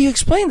how do you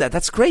explain that?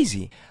 That's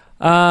crazy.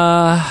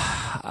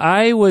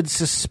 I would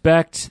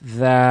suspect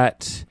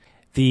that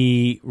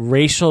the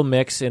racial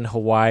mix in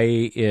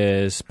Hawaii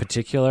is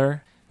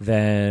particular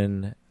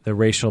than the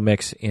racial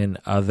mix in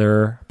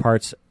other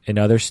parts, in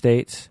other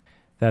states.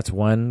 That's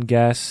one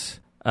guess.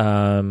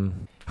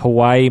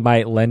 Hawaii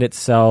might lend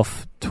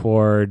itself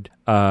toward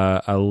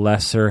a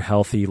lesser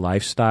healthy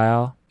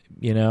lifestyle,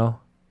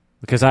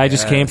 because I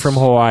just came from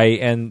Hawaii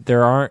and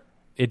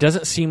it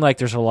doesn't seem like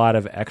there's a lot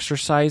of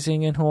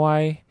exercising in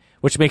Hawaii.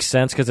 Which makes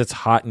sense because it's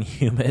hot and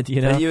humid,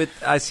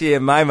 I see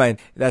in my mind.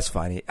 That's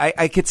funny.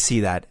 I could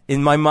see that.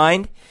 In my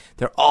mind,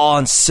 they're all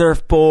on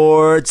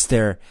surfboards.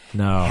 They're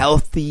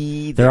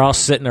healthy. They're all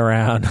sitting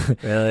around.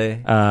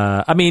 Really?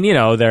 I mean,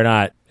 they're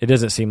not. It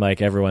doesn't seem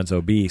like everyone's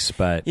obese,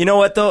 but You know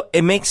what though?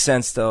 It makes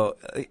sense though.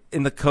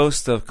 In the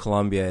coast of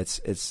Colombia,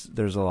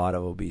 there's a lot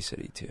of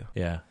obesity too.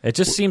 yeah, it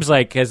just seems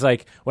like because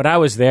like when I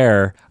was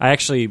there, I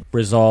actually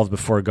resolved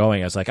before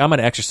going. I was like, I'm going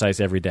to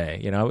exercise every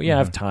day. I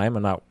have time.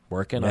 I'm not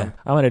working. Yeah.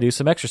 I'm going to do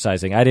some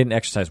exercising. I didn't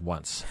exercise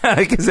once.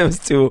 Because it was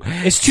too.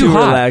 It's too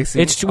hot.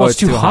 relaxing. It's too hot. It's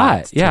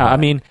too Yeah, hot. I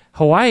mean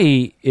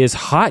Hawaii is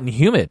hot and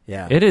humid.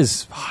 Yeah. It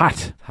is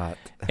hot. Hot.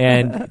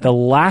 And the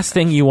last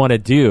thing you want to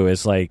do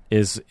is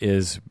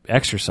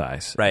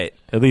exercise. Right.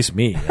 At least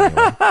me.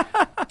 Anyway.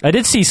 I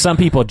did see some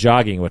people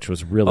jogging, which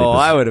was really. Oh,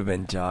 bizarre. I would have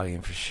been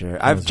jogging for sure.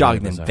 I've was jogged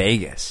really in bizarre.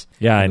 Vegas.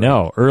 Yeah, I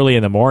know. Early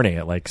in the morning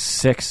at like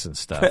 6 and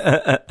stuff.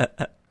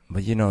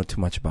 But you know too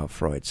much about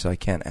Freud, so I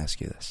can't ask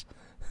you this.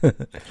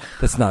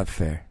 That's not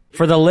fair.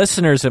 For the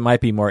listeners, it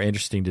might be more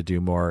interesting to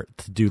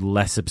do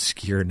less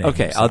obscure names.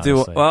 Okay, I'll do.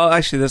 honestly. Well,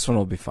 actually, this one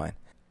will be fine.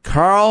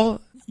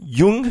 Carl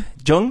Jung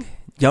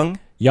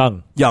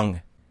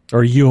Young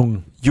or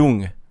Jung.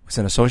 was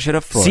an associate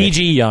of Freud.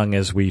 C.G. Young,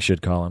 as we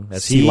should call him,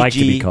 as he liked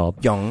to be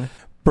called. Jung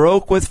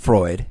broke with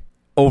Freud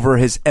over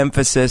his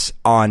emphasis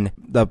on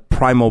the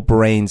primal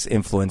brain's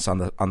influence on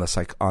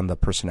the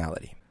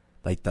personality,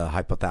 like the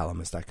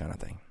hypothalamus, that kind of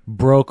thing.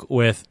 Broke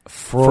with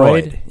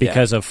Freud Freud,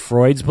 because of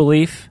Freud's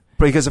belief.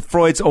 Because of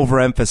Freud's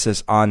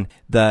overemphasis on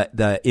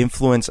the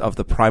influence of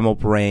the primal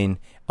brain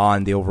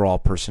on the overall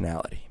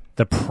personality.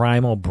 The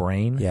primal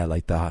brain? Yeah,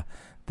 like the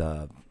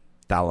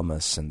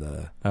thalamus and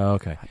the Oh,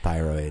 okay.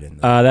 thyroid and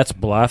That's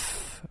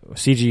bluff.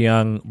 C.G.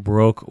 Young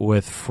broke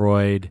with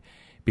Freud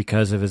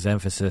because of his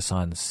emphasis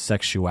on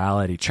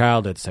sexuality,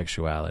 childhood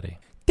sexuality.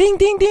 ding,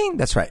 ding, ding.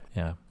 That's right.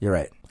 Yeah. You're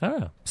right.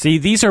 Oh. See,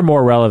 these are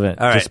more relevant,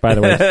 All right. just by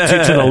the way,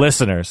 to the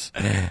listeners,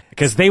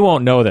 because they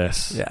won't know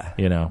this.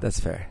 Yeah. That's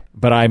fair.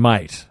 But I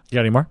might. You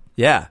got any more?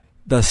 Yeah.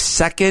 The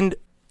second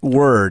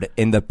word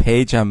in the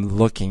page I'm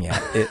looking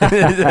at.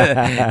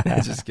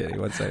 Just kidding.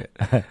 1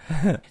 second.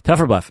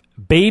 Tougher bluff.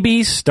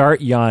 Babies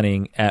start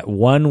yawning at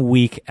 1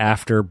 week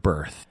after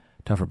birth.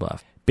 Tougher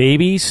bluff.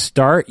 Babies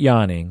start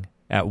yawning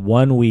at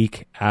 1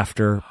 week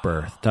after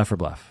birth. Tougher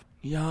bluff.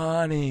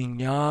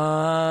 Yawning.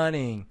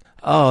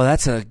 Oh,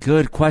 that's a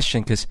good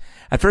question, because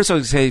at first I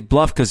would say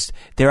bluff because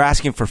they're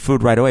asking for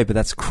food right away, but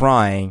that's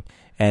crying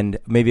and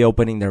maybe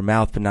opening their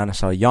mouth but not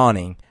necessarily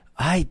yawning.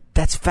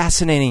 That's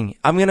fascinating.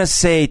 I'm going to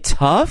say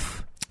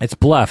tough. It's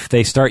bluff.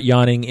 They start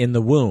yawning in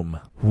the womb.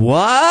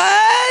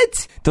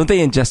 What? Don't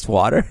they ingest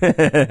water?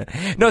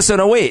 No,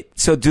 wait.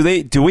 So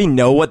do we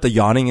know what the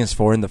yawning is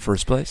for in the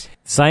first place?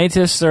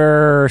 Scientists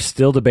are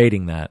still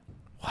debating that.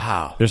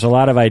 Wow. There's a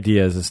lot of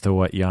ideas as to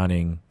what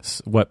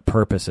what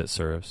purpose it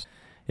serves.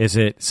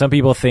 Some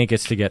people think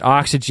it's to get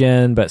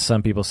oxygen, but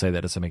some people say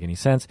that doesn't make any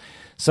sense.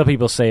 Some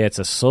people say it's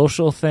a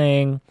social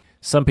thing.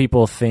 Some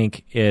people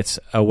think it's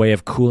a way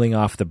of cooling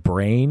off the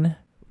brain,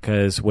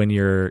 because when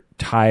you're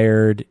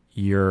tired,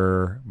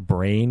 your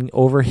brain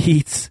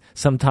overheats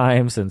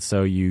sometimes, and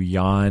so you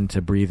yawn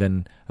to breathe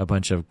in a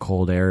bunch of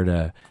cold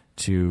air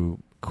to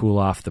cool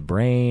off the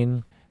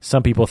brain.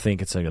 Some people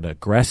think it's an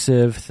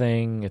aggressive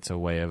thing. It's a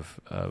way of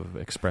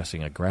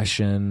expressing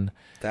aggression.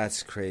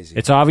 That's crazy.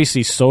 It's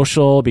obviously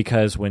social,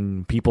 because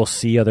when people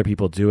see other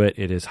people do it,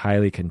 it is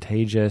highly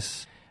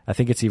contagious. I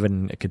think it's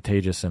even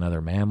contagious in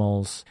other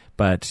mammals.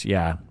 But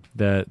yeah,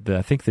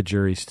 I think the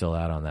jury's still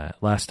out on that.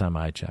 Last time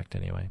I checked,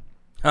 anyway.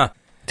 Huh.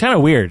 Kind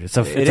of weird. It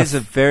is a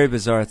very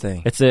bizarre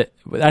thing.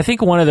 I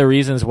think one of the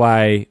reasons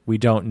why we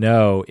don't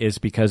know is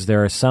because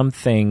there are some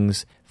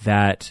things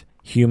that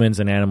humans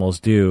and animals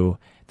do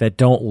that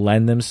don't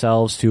lend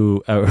themselves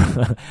to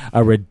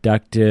a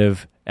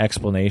reductive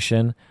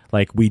explanation,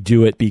 like we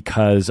do it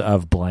because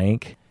of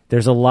blank.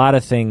 There's a lot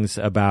of things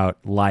about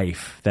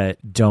life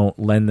that don't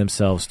lend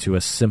themselves to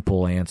a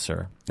simple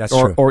answer. That's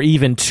true. Or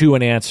even to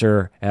an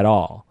answer at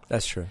all.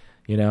 That's true.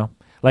 You know?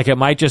 Like it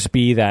might just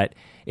be that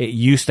it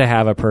used to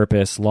have a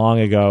purpose long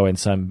ago in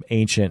some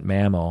ancient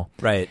mammal.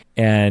 Right.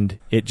 And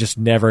it just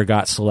never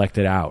got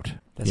selected out.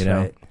 That's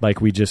right. Like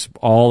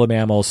all the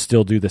mammals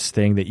still do this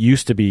thing that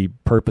used to be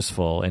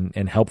purposeful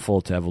and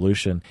helpful to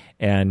evolution.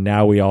 And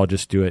now we all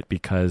just do it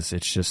because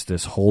it's just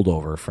this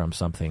holdover from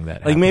something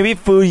that happened. Maybe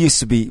food used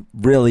to be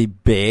really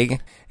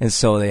big, and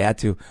so they had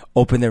to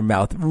open their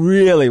mouth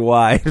really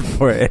wide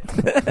for it.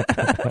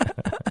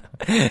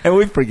 And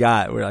we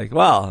forgot. We're like,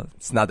 well,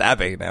 it's not that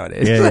big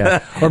nowadays.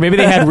 Yeah. Or maybe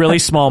they had really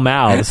small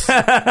mouths,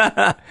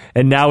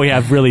 and now we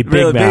have really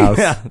big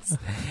mouths.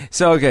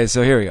 So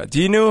here we go.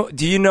 Do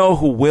you know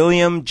who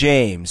William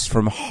James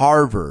from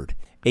Harvard,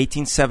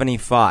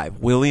 1875?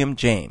 William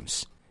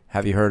James.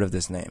 Have you heard of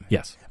this name?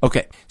 Yes.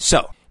 Okay.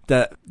 So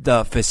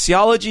the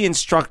physiology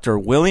instructor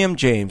William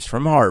James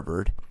from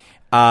Harvard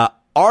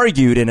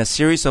argued in a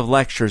series of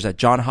lectures at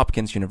Johns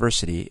Hopkins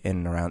University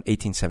in around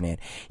 1878.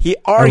 He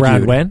argued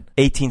around when?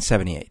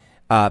 1878.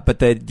 But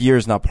the year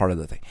is not part of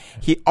the thing.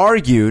 He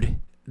argued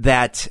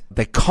that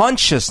the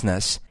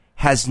consciousness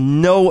has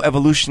no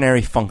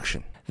evolutionary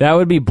function. That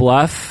would be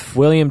bluff.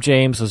 William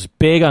James was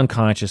big on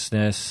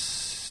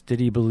consciousness. Did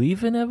he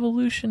believe in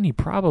evolution? He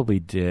probably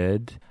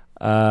did.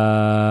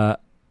 My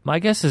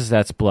guess is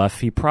that's bluff.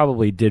 He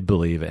probably did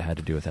believe it had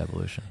to do with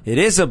evolution. It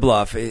is a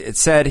bluff. It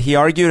said he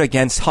argued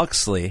against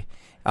Huxley,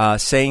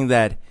 saying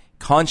that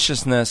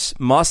consciousness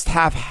must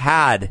have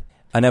had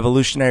an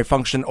evolutionary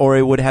function, or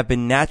it would have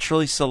been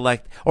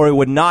or it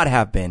would not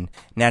have been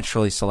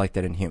naturally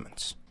selected in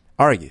humans.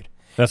 Argued.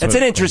 That's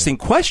an interesting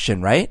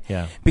question, right?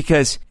 Yeah.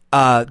 Because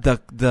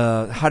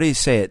the how do you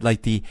say it?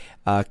 Like the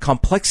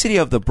complexity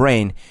of the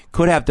brain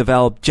could have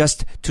developed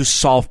just to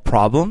solve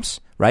problems,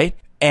 right?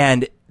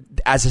 And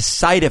as a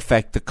side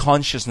effect, the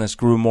consciousness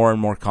grew more and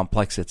more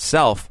complex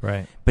itself,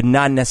 right? But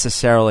not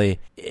necessarily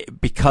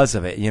because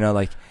of it.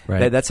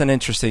 Right. That's an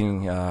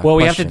interesting well,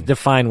 we question. have to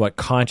define what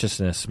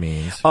consciousness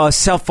means.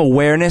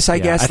 Self-awareness, I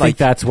guess. I think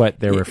that's what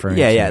they're referring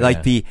to. Yeah,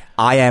 like the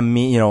I am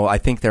me, I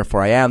think,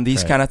 therefore I am,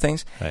 these kind of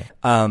things. Right.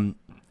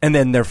 And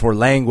then therefore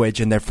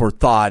language, and therefore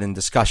thought and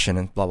discussion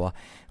and blah, blah.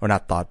 Or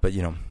not thought, but,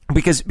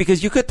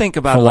 because you could think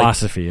about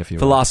philosophy, if you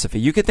will. Philosophy.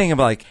 You could think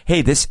about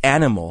hey, this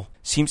animal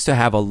seems to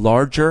have a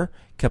larger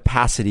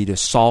capacity to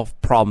solve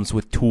problems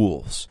with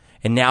tools.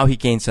 And now he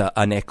gains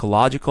an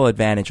ecological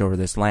advantage over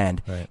this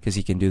land because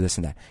he can do this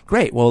and that.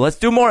 Great. Well, let's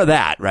do more of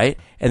that, right?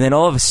 And then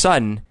all of a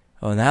sudden,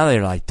 now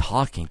they're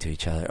talking to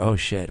each other. Oh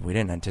shit, we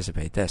didn't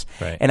anticipate this.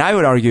 Right. And I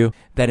would argue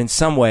that in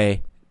some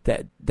way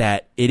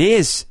that it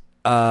is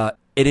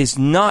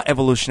not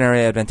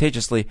evolutionary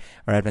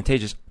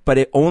advantageous,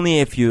 but only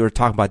if you're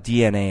talking about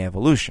DNA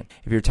evolution.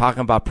 If you're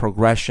talking about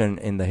progression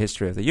in the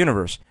history of the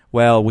universe,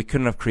 well, we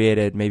couldn't have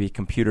created maybe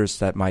computers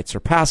that might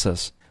surpass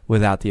us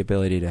without the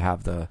ability to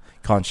have the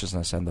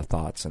consciousness and the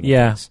thoughts and the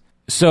things.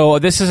 So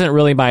this isn't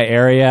really my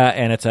area,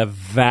 and it's a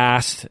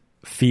vast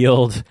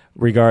field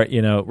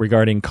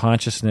regarding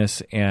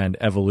consciousness and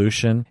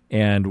evolution,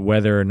 and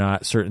whether or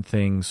not certain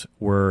things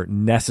were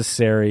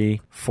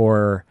necessary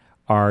for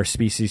our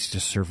species to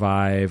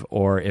survive,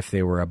 or if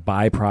they were a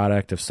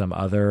byproduct of some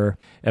other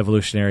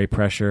evolutionary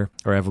pressure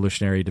or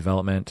evolutionary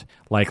development.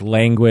 Like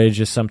language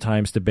is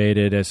sometimes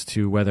debated as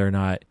to whether or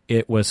not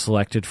it was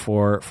selected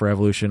for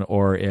evolution,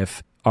 or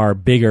if our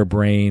bigger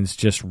brains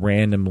just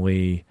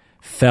randomly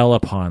fell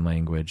upon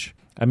language.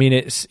 I mean,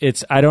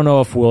 it's. I don't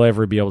know if we'll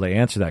ever be able to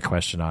answer that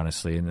question,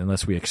 honestly,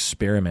 unless we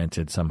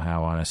experimented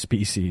somehow on a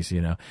species,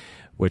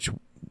 which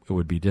it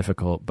would be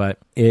difficult. But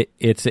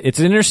it's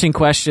an interesting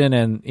question,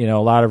 and a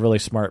lot of really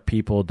smart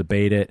people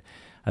debate it.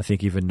 I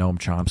think even Noam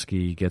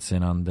Chomsky gets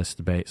in on this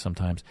debate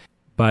sometimes.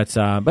 But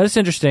it's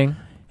interesting.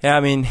 Yeah, I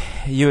mean,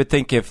 you would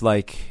think if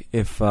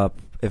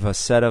a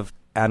set of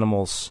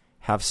animals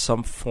have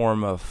some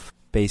form of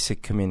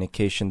basic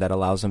communication that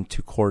allows them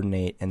to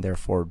coordinate and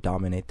therefore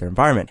dominate their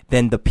environment.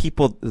 Then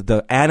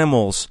the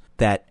animals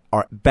that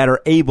are better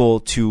able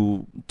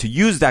to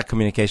use that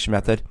communication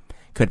method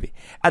could be.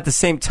 At the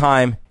same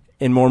time,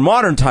 in more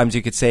modern times,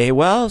 you could say,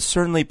 well,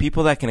 certainly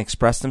people that can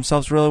express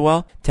themselves really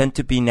well tend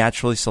to be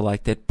naturally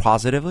selected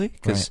positively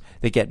because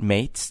they get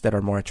mates that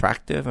are more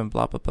attractive and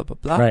blah, blah, blah, blah,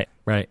 blah.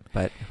 Right.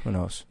 But who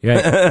knows?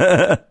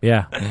 Yeah.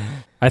 Yeah.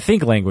 I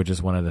think language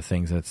is one of the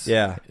things that's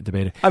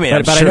debated. I mean,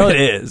 I'm sure it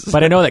is.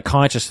 But I know that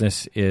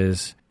consciousness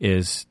is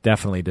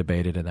definitely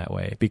debated in that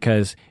way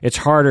because it's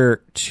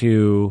harder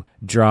to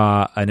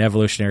draw an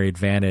evolutionary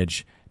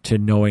advantage to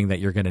knowing that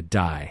you're going to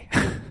die.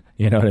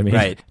 You know what I mean?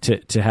 Right.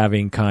 To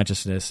having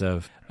consciousness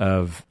of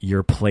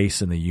your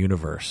place in the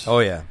universe. Oh,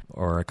 yeah.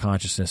 Or a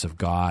consciousness of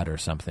God or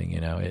something,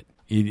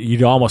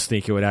 you'd almost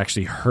think it would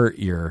actually hurt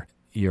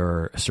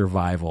your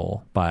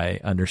survival by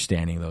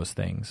understanding those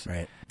things.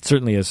 Right. It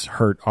certainly has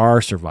hurt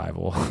our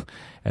survival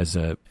as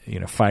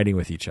fighting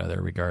with each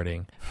other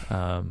regarding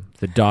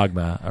the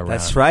dogma around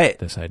That's right.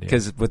 this idea.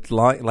 Because with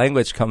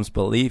language comes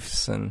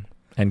beliefs and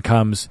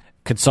comes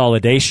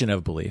consolidation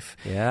of belief.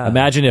 Yeah.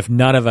 Imagine if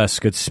none of us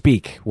could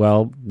speak.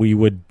 Well, we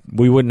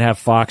wouldn't have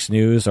Fox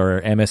News or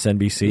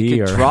MSNBC. We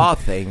could draw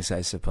things, I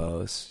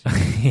suppose.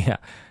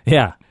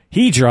 Yeah.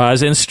 He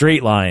draws in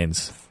straight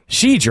lines.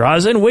 She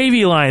draws in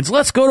wavy lines.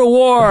 Let's go to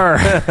war.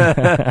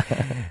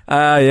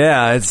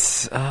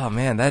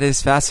 That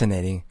is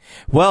fascinating.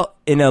 Well,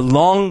 in a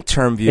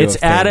long-term view it's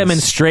of Adam things,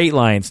 in straight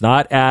lines,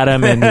 not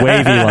Adam in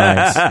wavy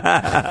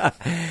lines.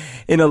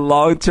 In a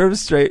long-term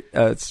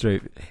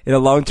in a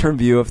long-term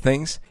view of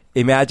things,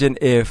 imagine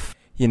if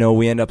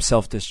we end up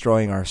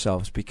self-destroying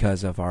ourselves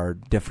because of our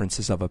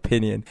differences of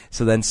opinion.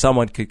 So then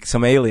some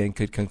alien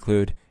could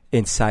conclude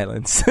in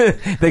silence.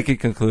 They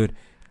could conclude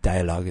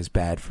dialogue is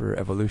bad for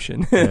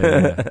evolution.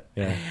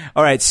 Yeah.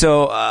 All right,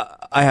 so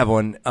I have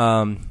one.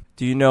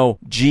 Do you know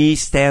G.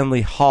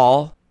 Stanley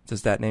Hall?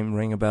 Does that name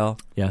ring a bell?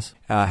 Yes.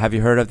 Have you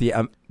heard of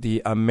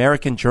the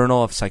American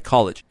Journal of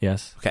Psychology?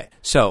 Yes. Okay,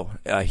 so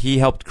he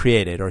helped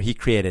create it, or he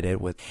created it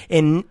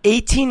in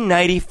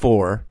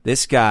 1894.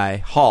 This guy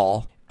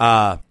Hall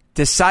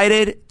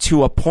decided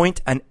to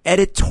appoint an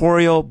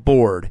editorial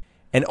board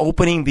and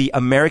opening the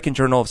American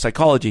Journal of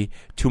Psychology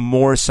to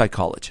more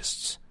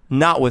psychologists,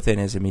 not within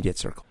his immediate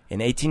circle. In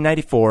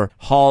 1894,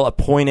 Hall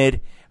appointed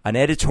an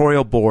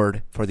editorial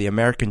board for the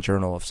American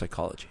Journal of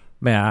Psychology.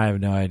 Man, I have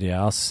no idea.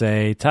 I'll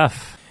say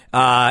tough.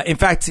 In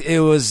fact,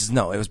 it was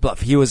bluff.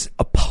 He was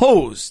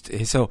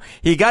opposed. So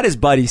he got his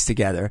buddies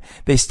together.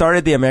 They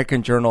started the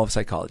American Journal of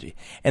Psychology.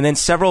 And then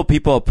several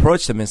people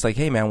approached him. It's like,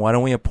 hey man, why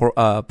don't we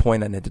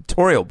appoint an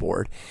editorial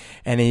board?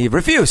 And he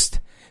refused.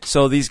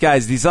 So these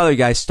other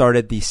guys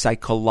started the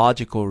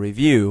Psychological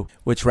Review,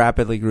 which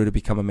rapidly grew to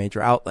become a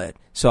major outlet.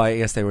 So I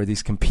guess they were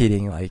these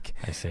competing like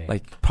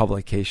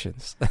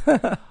publications.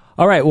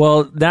 All right,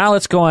 well, now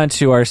let's go on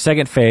to our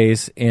second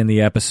phase in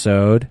the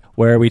episode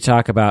where we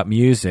talk about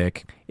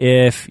music.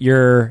 If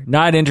you're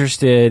not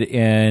interested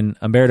in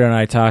Humberto and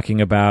I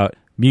talking about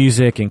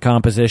music and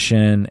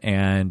composition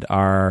and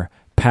our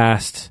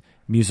past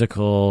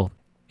musical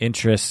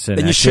interests and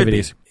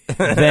activities,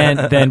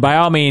 then by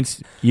all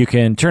means, you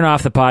can turn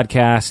off the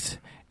podcast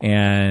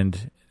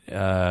and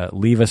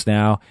leave us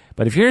now.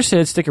 But if you're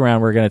interested, stick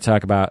around. We're going to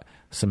talk about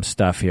some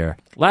stuff here.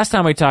 Last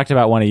time we talked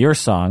about one of your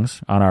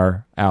songs on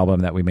our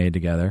album that we made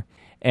together.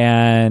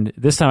 And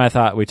this time I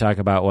thought we'd talk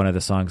about one of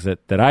the songs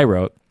that I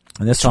wrote.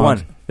 And this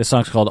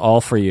song's called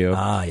All For You.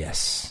 Ah,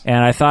 yes.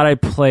 And I thought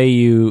I'd play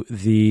you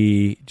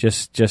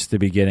just the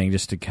beginning,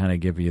 just to kind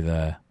of give you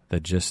the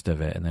gist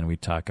of it, and then we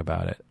talk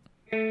about it.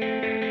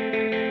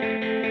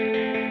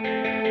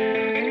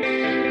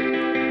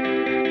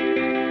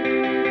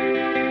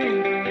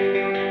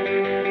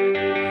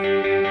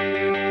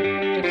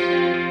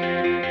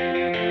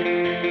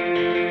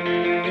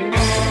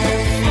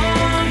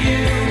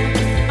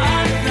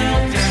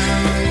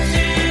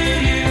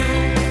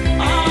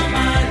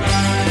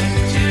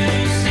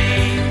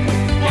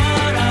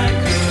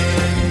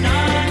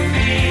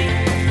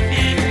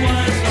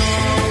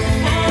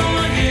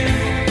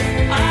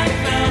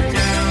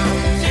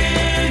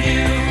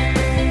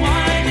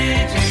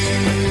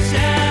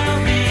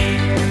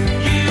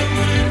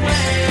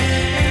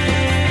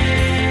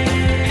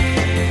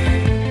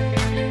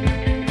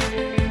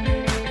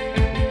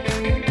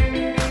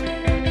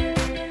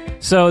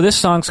 So this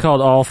song's called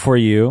All For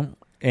You,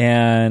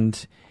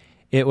 and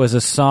it was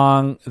a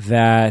song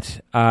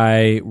that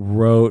I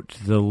wrote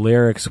the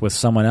lyrics with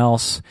someone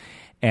else,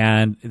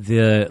 and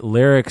the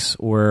lyrics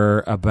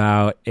were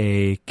about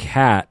a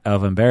cat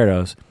of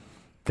Humberto's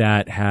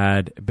that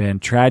had been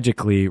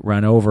tragically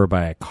run over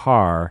by a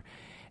car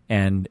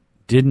and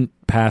didn't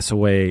pass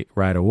away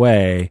right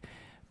away,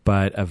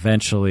 but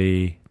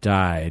eventually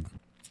died.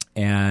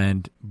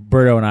 And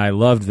Berto and I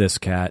loved this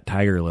cat,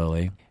 Tiger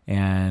Lily,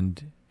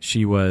 and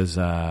she was,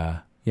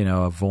 a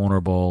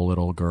vulnerable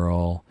little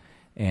girl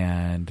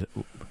and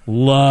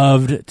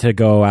loved to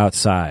go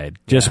outside.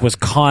 Just was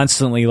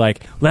constantly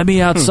like, let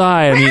me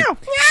outside. I mean,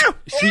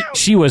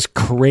 she was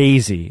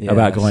crazy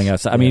about going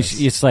outside. I mean,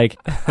 it's like,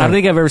 I don't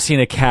think I've ever seen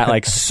a cat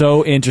like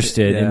so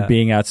interested in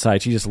being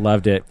outside. She just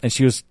loved it. And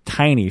she was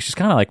tiny. She's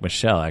kind of like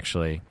Michelle,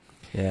 actually.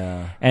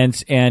 Yeah. And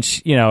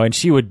she, and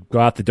she would go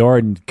out the door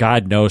and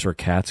God knows where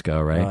cats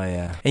go, right? Oh,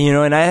 yeah.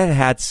 And, I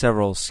had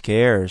several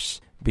scares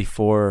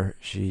before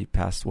she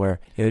passed where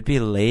it would be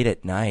late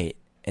at night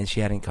and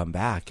she hadn't come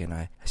back. And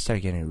I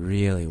started getting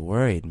really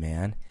worried,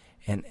 man.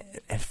 And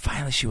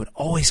finally she would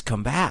always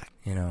come back,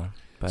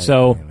 But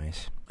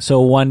anyways.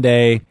 So one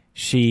day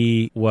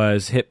she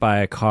was hit by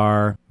a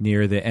car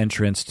near the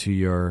entrance to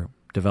your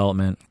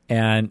development.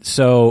 And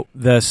so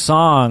the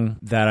song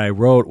that I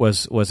wrote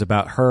was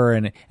about her,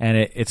 and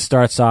it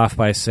starts off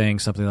by saying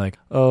something like,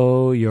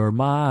 "Oh, you're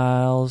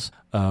miles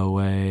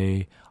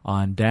away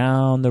on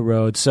down the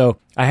road." So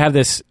I have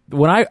this,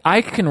 when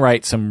I can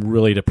write some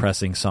really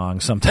depressing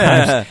songs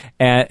sometimes,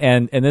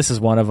 and this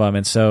is one of them.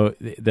 And so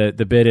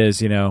the bit is,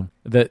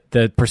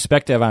 the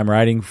perspective I'm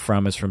writing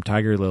from is from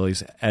Tiger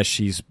Lily's as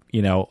she's,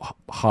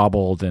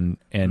 hobbled and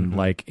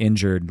like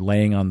injured,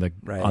 laying on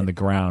the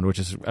ground, which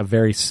is a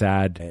very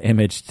sad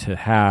image to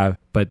have.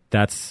 But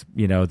that's,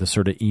 the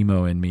sort of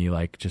emo in me,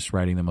 like just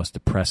writing the most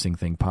depressing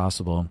thing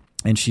possible.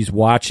 And she's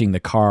watching the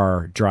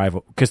car drive,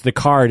 because the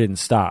car didn't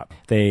stop.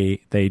 They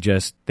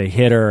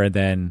hit her and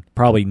then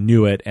probably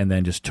knew it and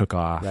then just took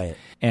off. Right.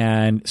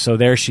 And so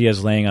there she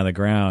is laying on the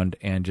ground,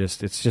 and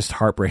it's just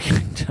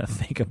heartbreaking to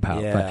think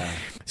about. Yeah. But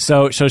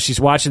so she's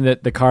watching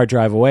the car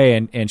drive away,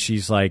 and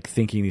she's like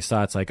thinking these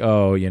thoughts like,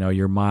 "Oh,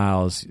 you're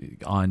miles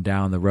on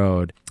down the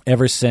road.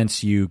 Ever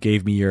since you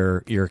gave me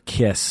your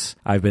kiss,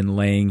 I've been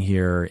laying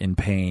here in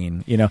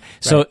pain."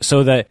 So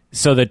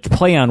the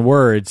play on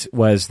words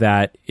was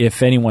that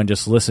if anyone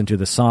just listened to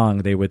the song,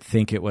 they would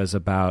think it was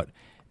about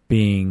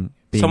being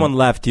someone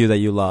left you that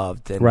you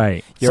loved, and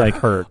right. You're like,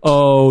 hurt.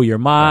 "Oh, you're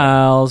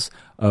miles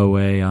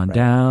away on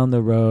down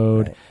the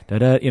road."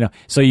 Right.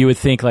 So you would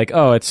think like,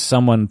 oh, it's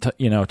someone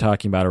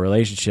talking about a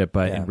relationship,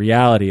 but in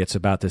reality, it's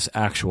about this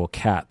actual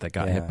cat that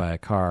got hit by a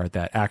car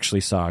that actually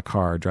saw a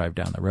car drive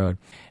down the road.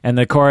 And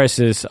the chorus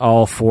is,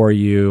 "All for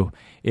you.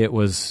 It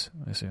was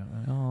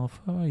all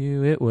for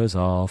you. It was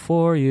all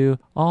for you.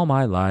 All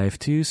my life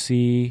to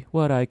see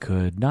what I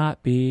could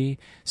not be."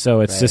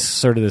 So it's just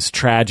sort of this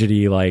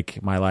tragedy, like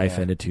my life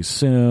ended too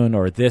soon,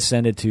 or this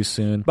ended too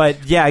soon. But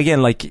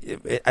again,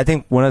 like I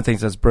think one of the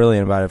things that's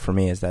brilliant about it for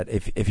me is that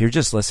if you're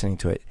just listening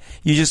to it,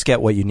 you just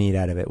get what you need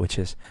out of it, which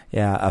is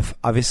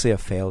obviously a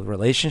failed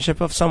relationship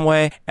of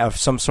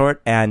some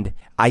sort, and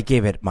I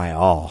gave it my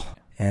all.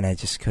 And I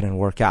just couldn't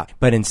work out.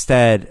 But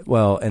instead,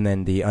 and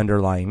then the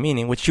underlying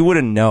meaning, which you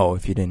wouldn't know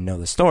if you didn't know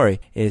the story,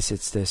 is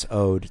it's this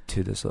ode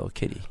to this little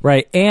kitty.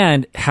 Right.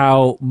 And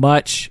how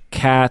much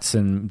cats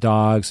and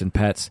dogs and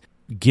pets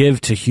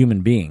give to human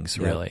beings,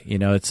 really.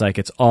 It's like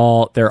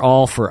they're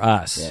all for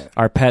us. Yeah.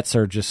 Our pets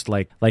are just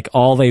like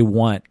all they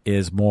want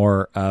is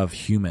more of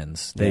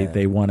humans.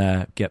 They want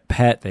to get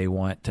pet. They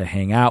want to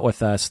hang out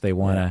with us. They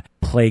want to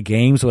play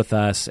games with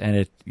us, and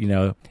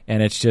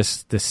it's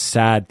just this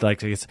sad,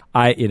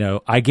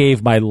 I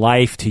gave my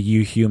life to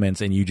you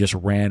humans, and you just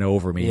ran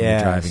over me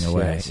and driving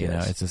away.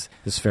 It's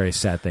this very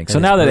sad thing. So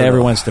now that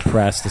everyone's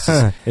depressed,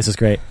 this is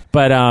great.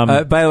 But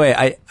by the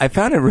way, I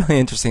found it really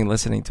interesting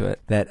listening to it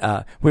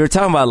that we were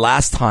talking about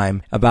last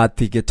time about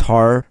the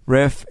guitar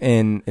riff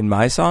in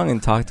my song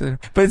and Talk to Her,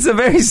 but it's a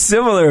very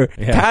similar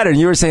pattern.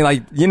 You were saying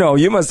like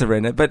you must have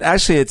written it, but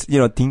actually it's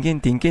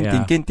tinkin tinkin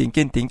tinkin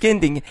tinkin tinkin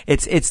ding.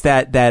 It's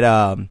that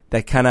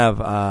kind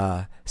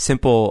of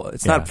simple.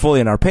 It's not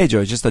fully an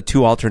arpeggio. It's just the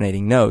two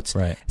alternating notes.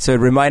 Right. So it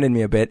reminded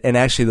me a bit. And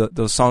actually,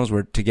 those songs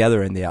were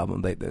together in the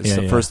album. It's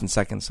the first and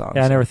second songs.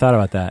 Yeah, I never thought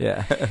about that.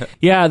 Yeah.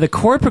 Yeah, the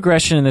chord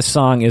progression in this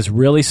song is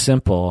really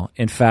simple.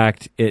 In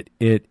fact,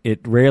 it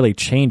rarely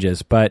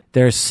changes. But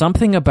there's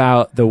something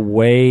about the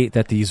way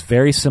that these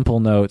very simple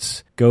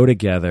notes go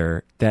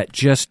together that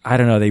just, I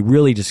don't know, they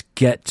really just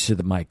get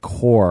to my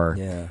core.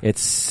 Yeah.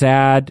 It's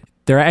sad.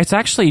 It's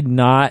actually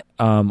not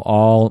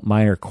all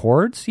minor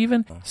chords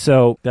even.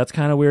 So that's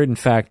kind of weird. In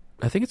fact,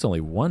 I think it's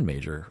only one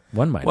minor.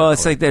 Well,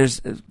 it's chord.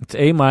 Like it's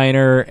A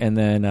minor, and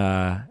then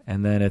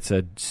it's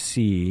a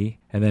C,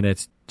 and then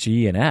it's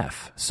G and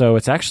F. So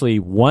it's actually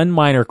one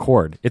minor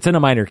chord. It's in a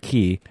minor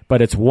key,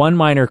 but it's one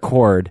minor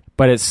chord.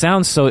 But it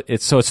sounds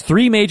it's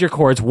three major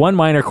chords, one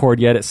minor chord,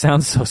 yet it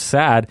sounds so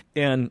sad.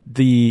 And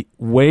the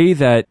way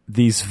that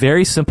these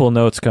very simple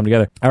notes come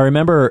together. I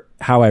remember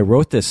how I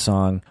wrote this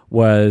song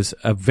was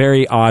a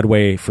very odd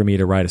way for me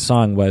to write a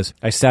song. Was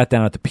I sat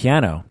down at the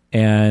piano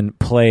and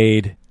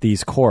played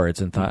these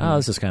chords and thought, oh,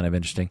 this is kind of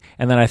interesting.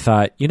 And then I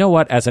thought, you know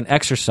what? As an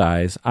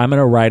exercise, I'm going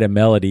to write a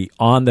melody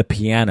on the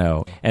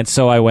piano. And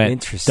so I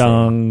went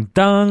dung,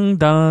 dung,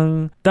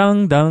 dung,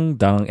 dung, dung,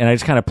 dung. And I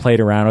just kind of played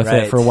around with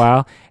it for a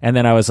while. And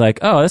then I was like,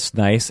 oh, that's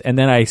nice. And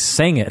then I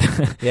sang it.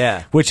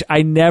 Yeah. Which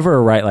I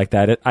never write like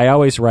that. I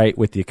always write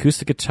with the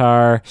acoustic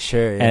guitar.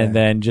 Sure. Yeah. And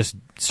then just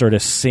sort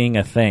of sing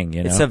a thing,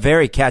 It's a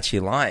very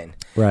catchy line.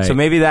 Right. So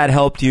maybe that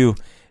helped you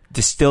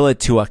distill it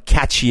to a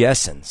catchy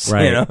essence.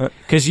 Right. You know?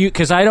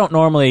 Because I don't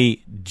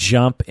normally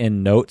jump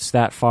in notes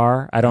that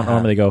far. I don't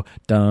normally go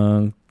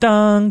dung,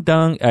 dung,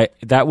 dung.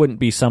 That wouldn't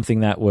be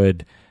something that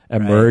would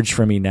emerge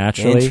for me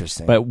naturally.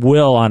 Interesting. But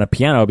will on a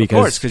piano because...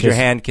 Of course, because your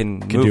hand can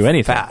move do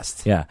anything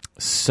fast. Yeah.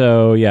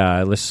 So,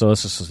 yeah, let's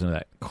just listen to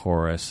that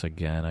chorus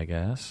again, I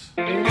guess.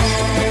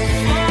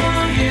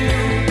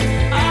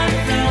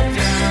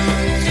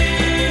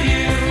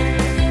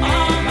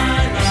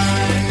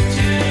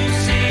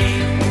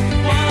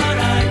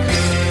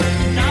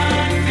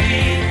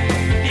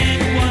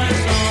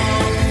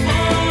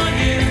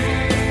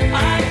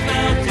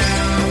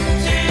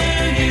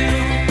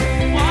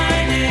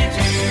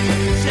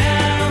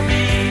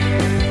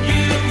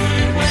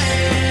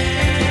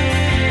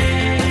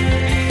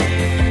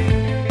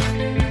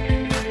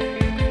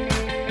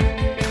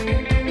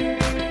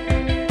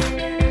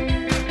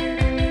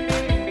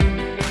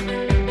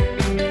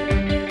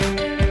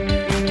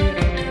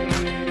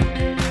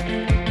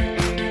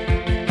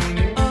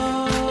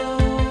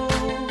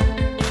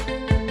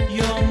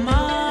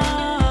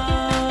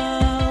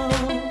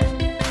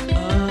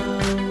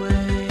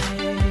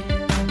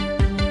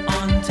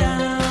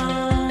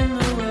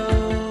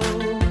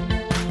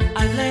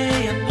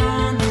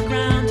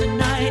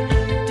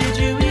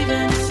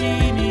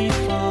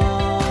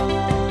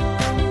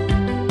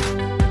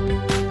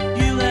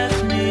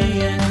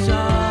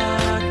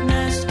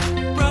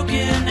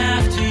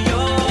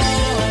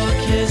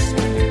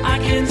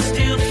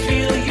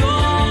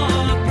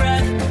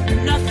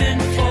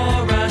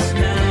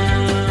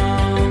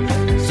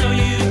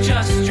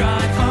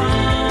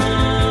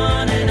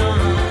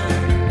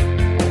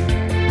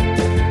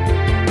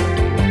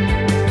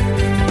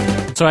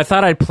 So I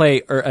thought I'd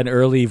play an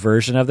early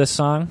version of this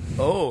song.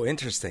 Oh,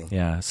 interesting.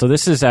 Yeah. So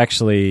this is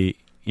actually,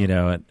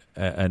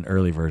 an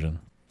early version.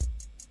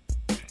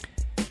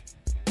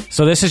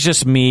 So this is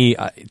just me,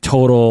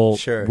 total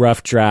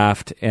rough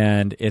draft,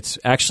 and it's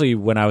actually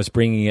when I was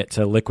bringing it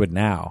to Liquid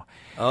Now.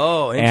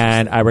 Oh, interesting.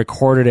 And I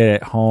recorded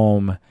it at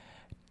home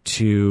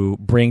to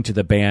bring to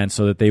the band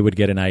so that they would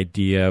get an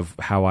idea of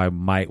how I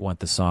might want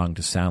the song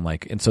to sound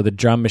like. And so the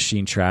drum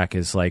machine track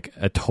is like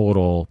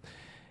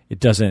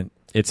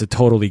it's a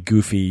totally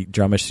goofy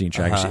drum machine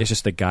track. It's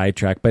just a guide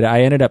track, but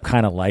I ended up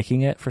kind of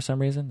liking it for some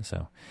reason.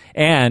 So,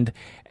 and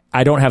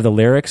I don't have the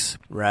lyrics.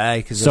 Right,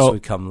 because this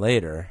would come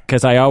later.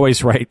 Because I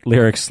always write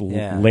lyrics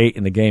late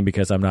in the game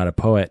because I'm not a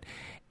poet.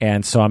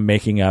 And so I'm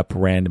making up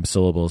random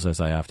syllables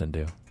as I often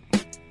do.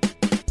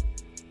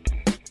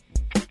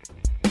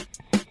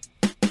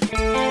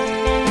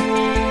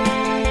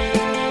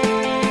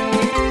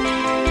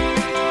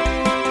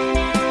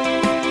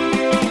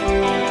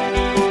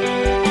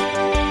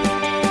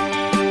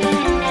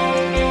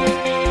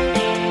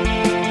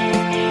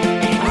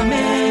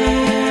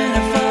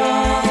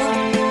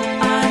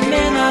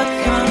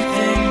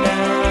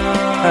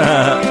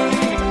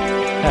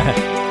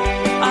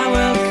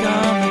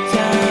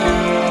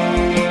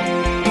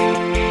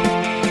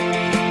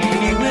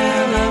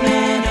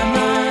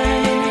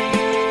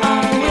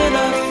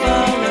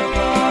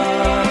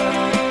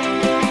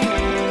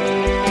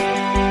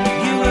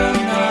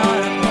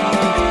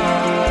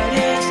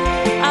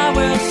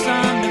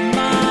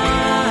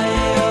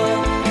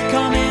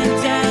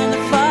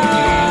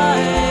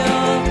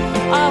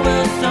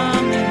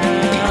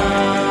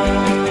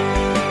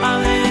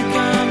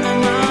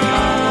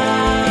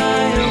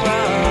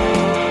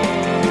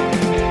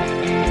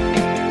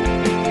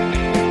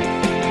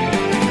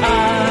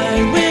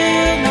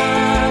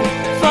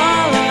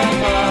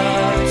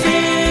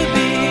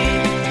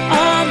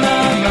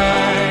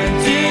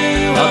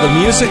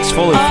 Music's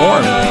fully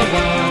formed.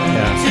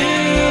 Yeah.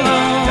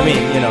 I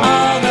mean,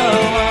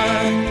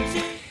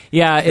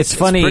 Yeah, it's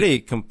funny. It's pretty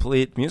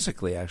complete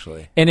musically,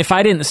 actually. And if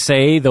I didn't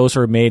say those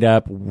were made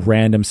up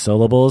random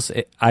syllables,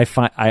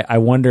 I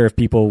wonder if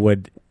people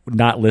would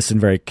not listen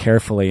very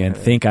carefully and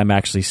think I'm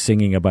actually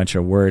singing a bunch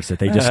of words that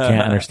they just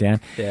can't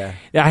understand. Yeah.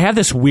 I have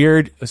this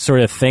weird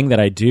sort of thing that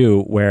I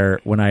do where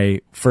when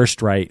I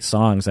first write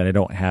songs and I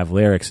don't have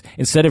lyrics,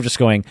 instead of just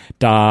going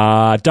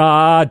da,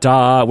 da,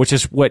 da, which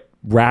is what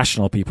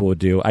rational people would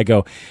do, I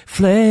go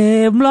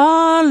flame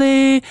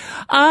lolly,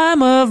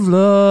 I'm of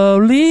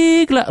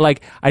lowly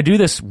like I do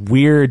this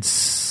weird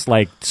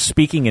like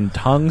speaking in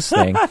tongues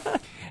thing.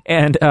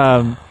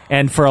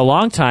 And for a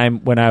long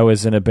time, when I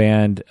was in a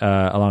band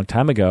a long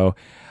time ago,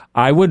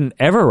 I wouldn't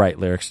ever write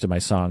lyrics to my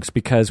songs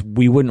because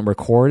we wouldn't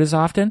record as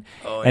often.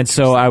 And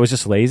so I was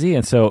just lazy.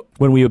 And so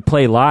when we would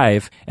play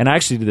live, and I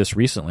actually did this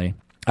recently,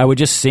 I would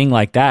just sing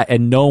like that,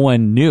 and no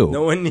one knew.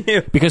 No one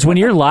knew. Because when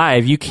you're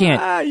live, you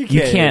can't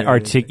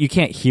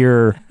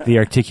hear the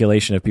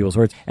articulation of people's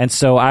words. And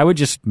so I would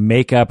just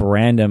make up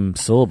random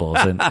syllables,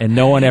 and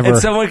no one ever. And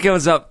someone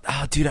comes up,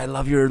 oh, dude, I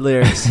love your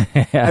lyrics.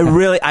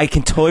 I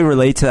can totally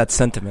relate to that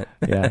sentiment.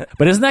 Yeah,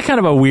 but isn't that kind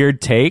of a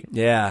weird take?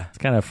 Yeah, it's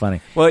kind of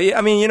funny. Well,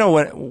 I mean,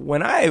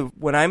 when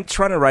I'm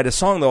trying to write a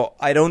song, though,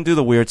 I don't do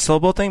the weird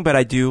syllable thing, but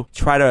I do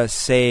try to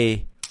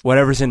say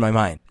whatever's in my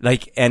mind.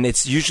 Like, and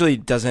it's usually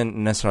doesn't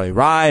necessarily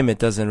rhyme. It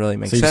doesn't really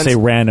make So you sense. say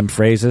random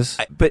phrases?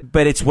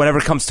 But it's whatever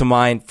comes to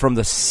mind from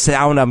the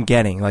sound I'm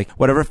getting, like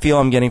whatever feel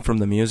I'm getting from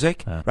the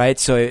music, right?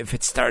 So if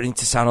it's starting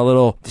to sound a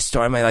little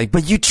distorted, I'm like,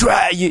 but you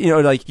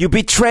like you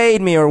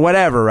betrayed me or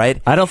whatever,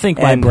 right? I don't think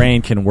my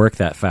brain can work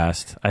that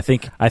fast. I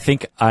think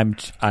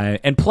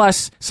and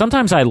plus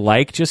sometimes I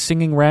like just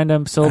singing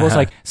random syllables.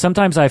 Like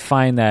sometimes I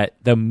find that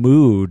the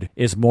mood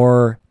is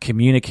more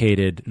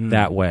communicated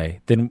that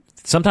way than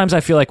sometimes I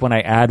feel like when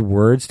I add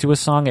words to a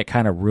song, it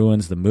kind of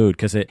ruins the mood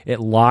because it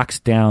locks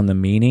down the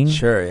meaning.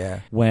 Sure,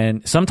 yeah.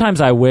 When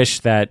sometimes I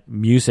wish that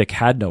music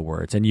had no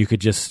words and you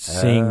could just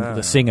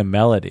sing a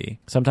melody.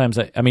 Sometimes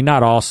I mean,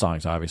 not all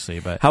songs, obviously,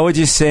 but how would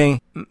you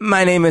sing?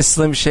 My name is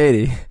Slim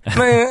Shady.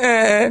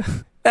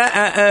 Exactly.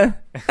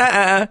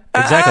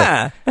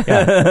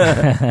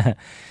 Yeah.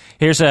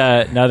 Here's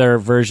another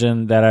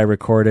version that I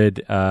recorded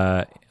in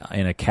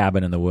a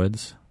cabin in the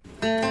woods.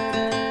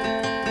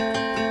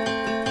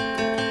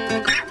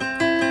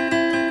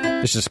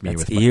 It's just me.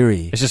 That's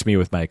eerie. It's just me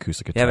with my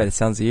acoustic guitar. Yeah, but it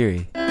sounds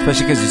eerie,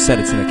 especially because you said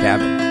it's in a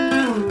cabin.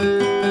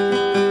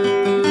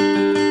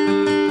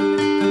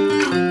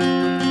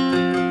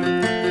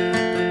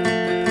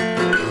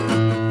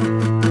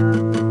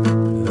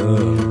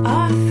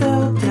 I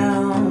fell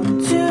down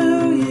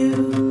to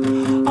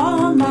you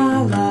all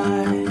my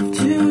life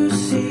to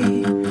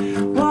see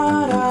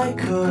what I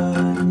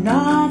could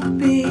not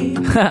be.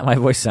 My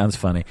voice sounds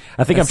funny.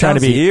 I think That I'm trying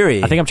to be sounds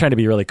eerie. I think I'm trying to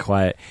be really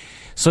quiet.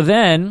 So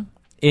then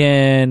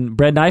in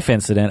Bread Knife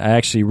Incident, I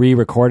actually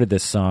re-recorded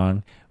this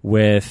song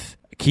with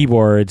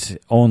keyboards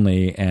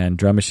only and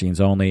drum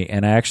machines only,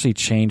 and I actually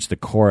changed the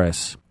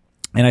chorus.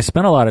 And I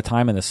spent a lot of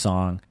time in this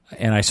song,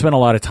 and I spent a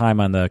lot of time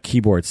on the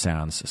keyboard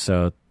sounds.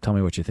 So tell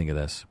me what you think of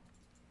this.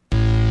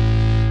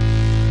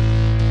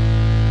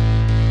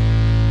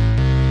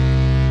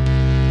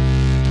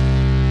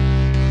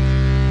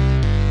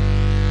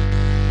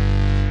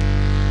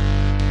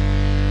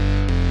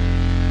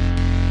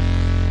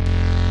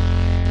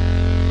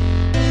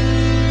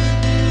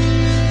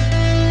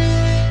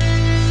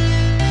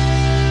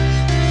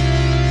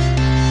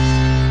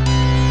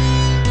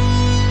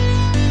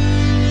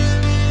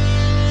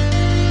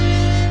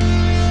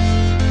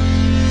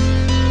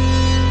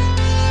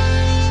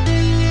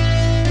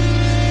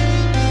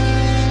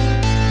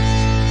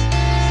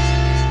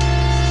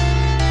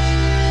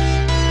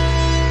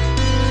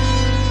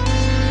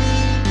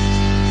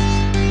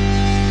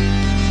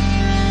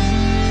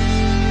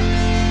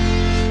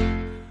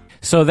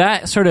 So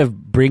that sort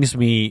of brings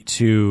me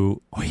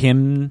to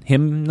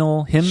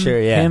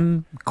Sure, yeah.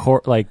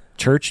 like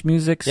church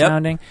music Yep.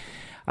 sounding.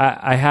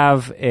 I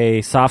have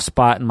a soft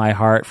spot in my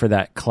heart for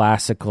that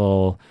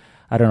classical.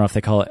 I don't know if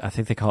they call it. I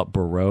think they call it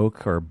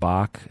Baroque or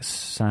Bach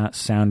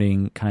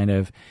sounding kind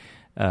of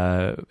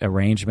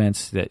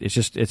arrangements. That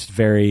it's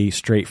very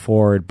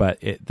straightforward, but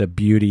the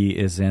beauty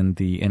is in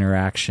the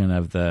interaction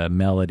of the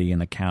melody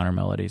and the counter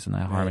melodies and the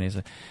harmonies.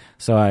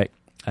 So I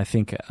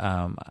think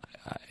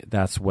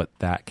that's what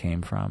that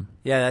came from.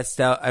 Yeah,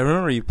 I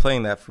remember you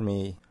playing that for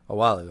me a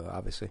while ago,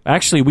 obviously.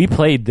 Actually, we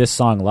played this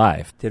song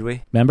live. Did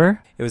we?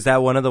 Remember? It was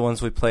that one of the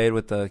ones we played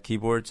with the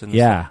keyboards and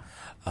Yeah. stuff?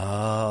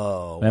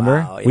 Oh, Remember?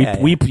 wow. Yeah,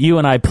 You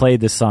and I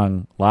played this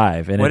song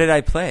live. And what did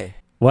I play?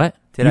 What?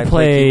 Did you I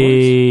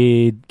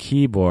play played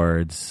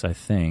keyboards, I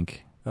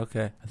think.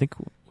 Okay.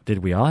 Did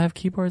we all have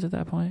keyboards at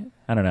that point?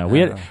 I don't know. I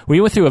don't know.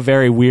 We went through a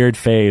very weird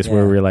phase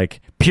where we were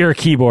like pure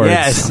keyboards.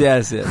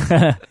 Yes.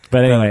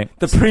 But anyway.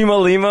 The Primo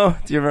Limo.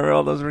 Do you remember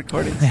all those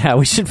recordings? Yeah,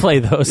 we should play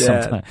those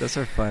Yeah, sometime. those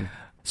are fun.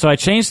 So I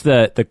changed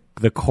the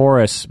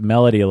chorus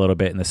melody a little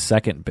bit in the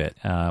second bit.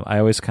 I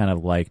always kind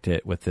of liked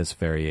it with this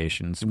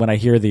variation. When I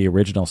hear the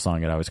original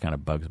song, it always kind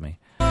of bugs me.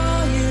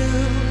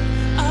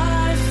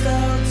 I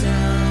fell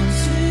down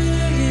to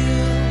you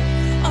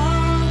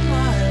all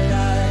my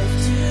life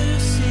to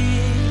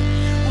see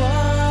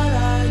what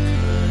I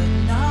could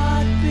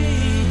not be.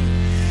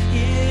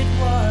 It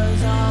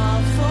was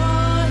all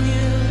for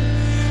you.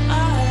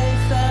 I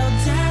fell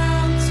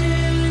down to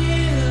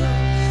you.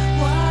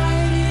 Why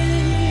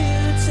did you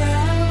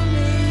tell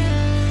me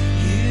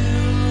you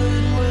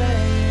would wait?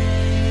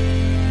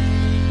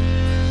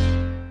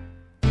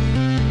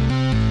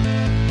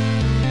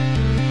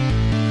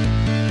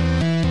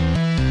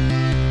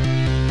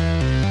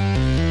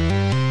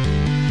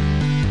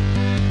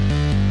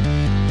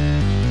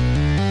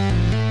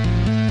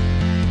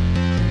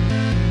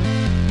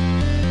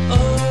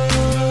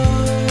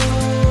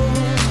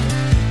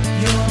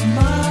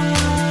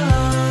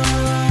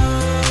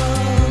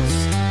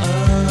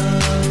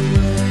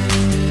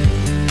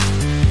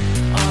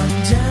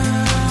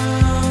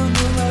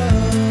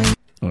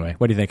 Anyway,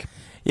 what do you think?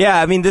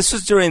 Yeah, I mean, this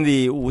was during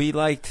we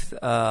liked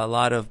a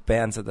lot of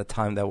bands at the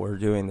time that were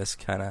doing this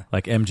kind of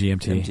Like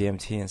MGMT?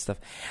 MGMT and stuff.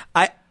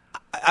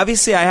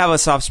 Obviously, I have a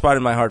soft spot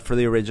in my heart for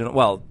the original.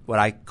 Well, what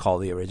I call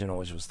the original,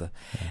 which was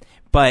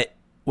but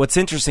what's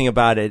interesting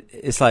about it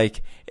is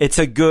like it's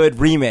a good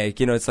remake.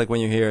 You know, it's like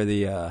when you hear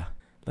the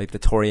like the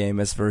Tori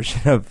Amos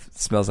version of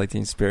 "Smells Like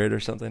Teen Spirit" or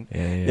something.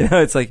 Yeah. You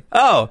know, it's like,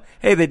 oh,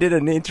 hey, they did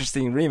an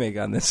interesting remake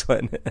on this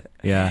one.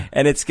 Yeah.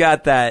 And it's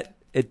got that.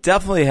 It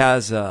definitely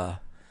has a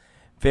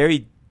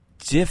very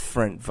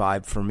different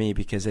vibe for me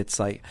because it's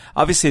like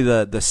obviously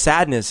the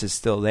sadness is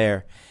still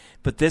there,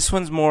 but this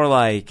one's more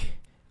like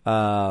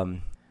so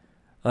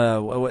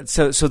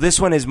this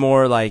one is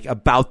more like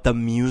about the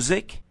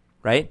music,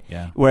 right?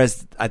 Yeah.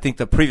 Whereas I think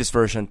the previous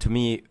version to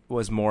me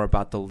was more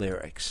about the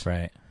lyrics.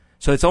 Right.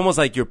 So it's almost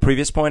like your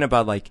previous point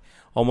about like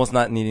almost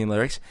not needing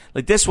lyrics.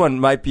 Like this one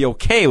might be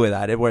okay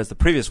without it, whereas the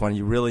previous one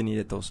you really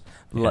needed those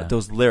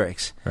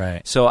lyrics.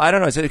 Right. So I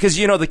don't know, because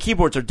the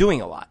keyboards are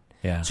doing a lot.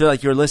 Yeah. So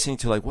like you're listening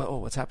to like, whoa,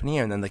 what's happening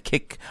here? And then the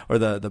kick or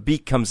the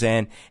beat comes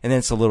in, and then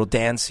it's a little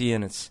dancey,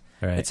 and it's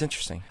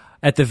interesting.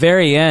 At the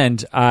very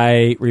end,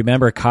 I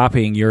remember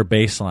copying your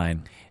bass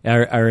line.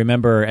 I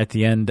remember at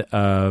the end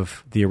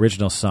of the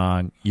original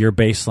song, your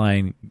bass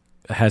line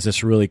has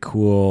this really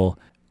cool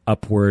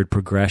upward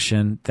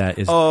progression that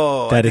is.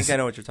 Oh, I think I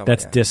know what you're talking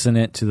that's about. That's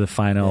dissonant to the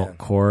final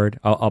chord.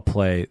 I'll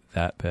play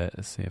that bit.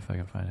 Let's see if I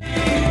can find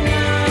it.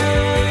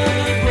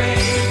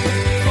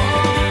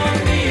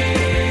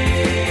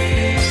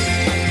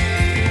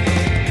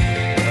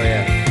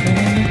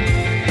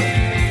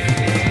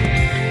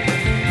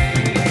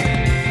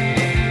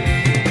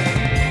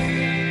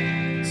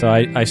 So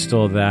I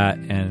stole that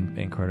and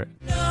recorded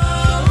it.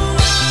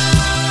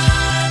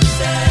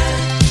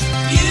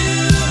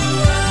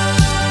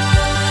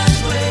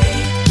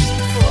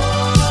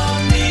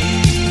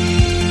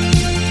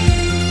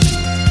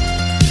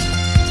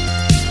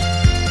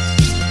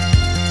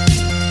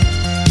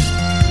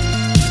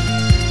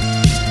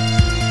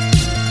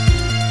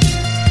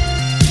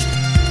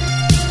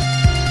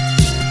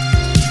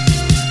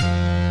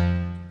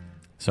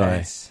 So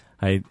Nice.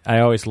 I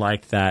always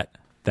liked that,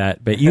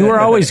 but you were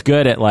always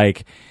good at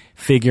like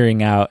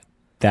figuring out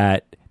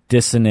that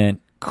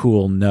dissonant,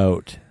 cool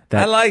note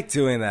that I like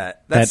doing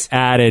that. that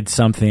added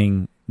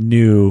something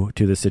new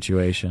to the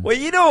situation. Well,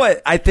 you know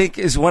what I think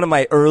is one of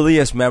my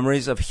earliest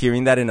memories of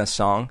hearing that in a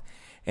song,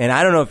 and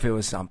I don't know if it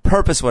was on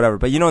purpose, or whatever,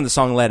 but in the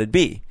song "Let It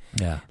Be,"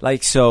 Yeah.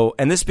 like so,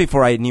 and this is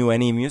before I knew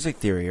any music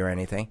theory or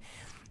anything.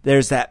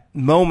 There's that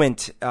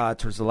moment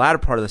towards the latter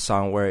part of the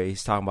song where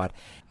he's talking about,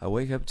 "I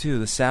wake up to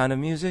the sound of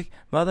music,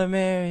 Mother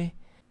Mary."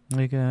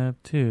 Wake up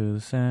to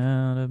the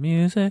sound of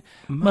music.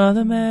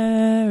 Mother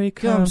Mary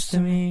comes to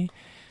me,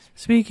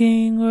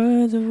 speaking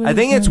words of wisdom. I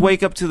think it's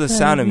 "Wake Up to the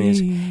Sound of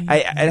Music."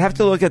 I'd have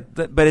to look at,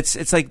 but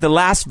it's like the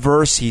last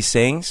verse he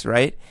sings,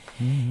 right?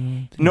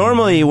 Mm-hmm.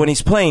 Normally, when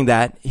he's playing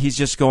that, he's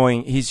just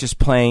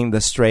playing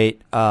the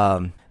straight,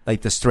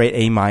 like the straight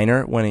A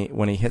minor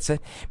when he hits it.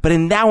 But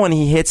in that one,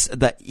 he hits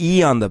the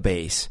E on the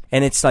bass,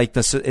 and it's like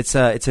it's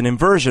an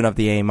inversion of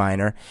the A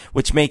minor,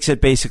 which makes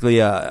it basically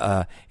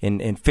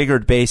in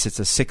figured bass, it's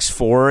a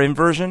 6/4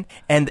 inversion.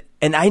 And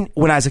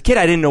when I was a kid,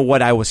 I didn't know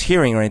what I was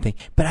hearing or anything,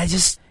 but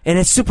and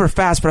it's super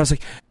fast, but I was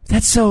like,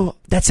 that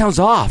sounds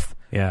off.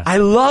 Yeah. I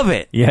love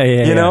it. Yeah.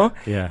 You know?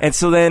 Yeah. And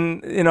so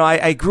then,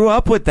 I grew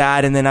up with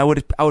that, and then I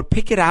would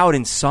pick it out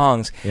in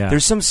songs. Yeah.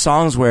 There's some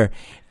songs where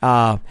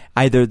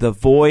either the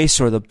voice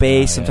or the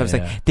bass, sometimes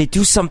like they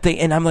do something,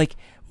 and I'm like,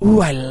 ooh,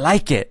 I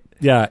like it.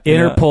 Yeah.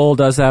 Interpol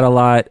does that a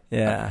lot.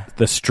 Yeah.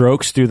 The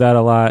Strokes do that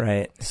a lot.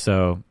 Right.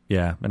 So,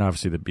 yeah. And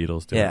obviously the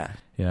Beatles do. Yeah.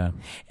 Yeah.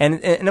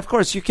 And of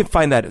course, you can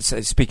find that,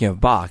 speaking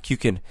of Bach, you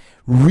can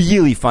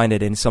really find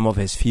it in some of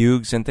his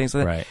fugues and things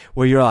like that, Right.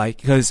 where you're like,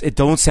 because it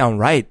don't sound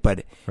right,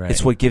 but Right.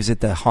 it's what gives it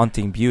the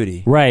haunting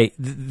beauty. Right.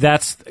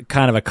 That's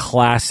kind of a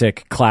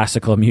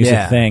classical music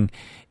Yeah. thing,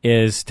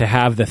 is to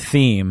have the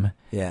theme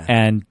Yeah.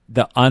 and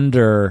the I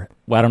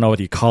don't know what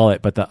you call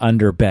it, but the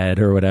underbed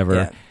or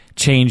whatever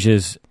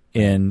changes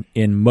in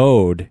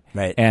mode.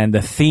 Right. And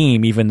the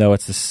theme, even though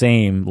it's the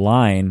same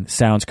line,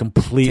 sounds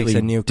completely Takes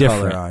a new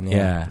different. color on,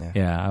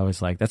 Yeah. I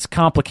was like, that's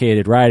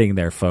complicated writing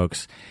there,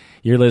 folks.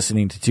 You're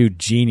listening to two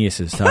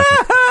geniuses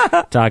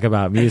talk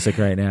about music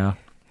right now.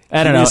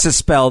 I don't know. This is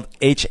spelled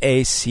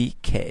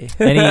HACK.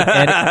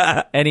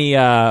 Any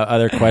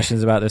other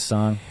questions about this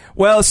song?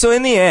 Well, so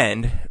in the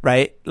end,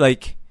 right?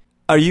 Like,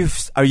 are you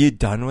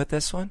done with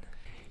this one?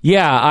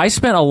 Yeah, I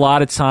spent a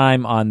lot of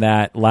time on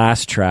that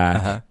last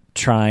track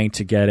trying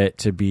to get it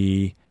to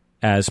be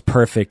as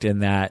perfect in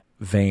that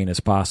vein as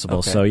possible.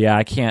 Okay. So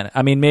yeah,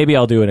 maybe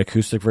I'll do an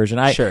acoustic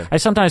version. Sure. I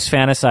sometimes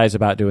fantasize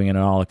about doing an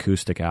all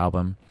acoustic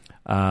album.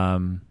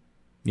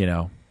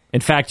 In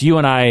fact, you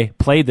and I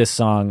played this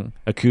song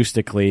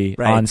acoustically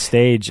Right. on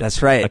stage.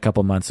 That's right. A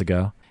couple months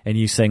ago, and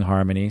you sang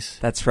harmonies.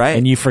 That's right.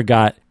 And you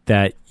forgot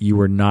that you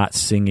were not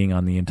singing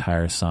on the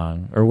entire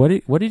song. Or what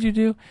did you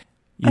do?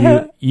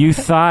 You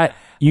thought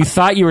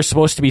you were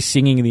supposed to be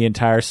singing the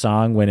entire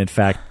song when in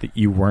fact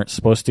you weren't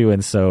supposed to,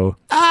 and so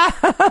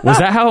was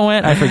that how it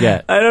went? I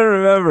forget. I don't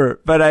remember,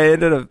 but I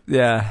ended up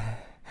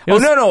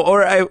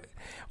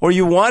or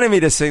you wanted me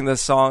to sing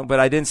this song, but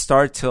I didn't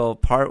start till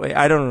partway.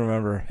 I don't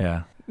remember.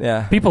 Yeah.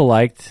 Yeah. People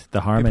liked the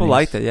harmonies. People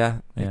liked it, yeah.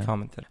 They Yeah.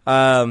 commented.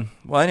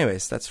 Well,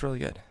 anyways, that's really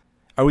good.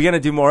 Are we going to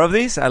do more of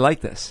these? I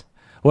like this.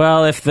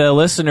 Well, if the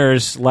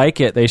listeners like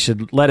it, they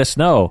should let us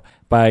know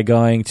by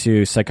going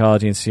to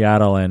Psychology in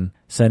Seattle and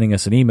sending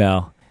us an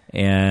email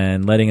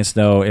and letting us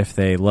know if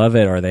they love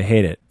it or they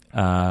hate it.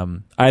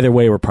 Either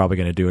way, we're probably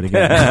going to do it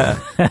again.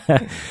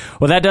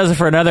 Well, that does it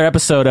for another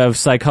episode of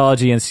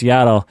Psychology in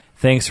Seattle.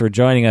 Thanks for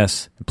joining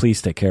us.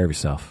 Please take care of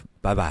yourself.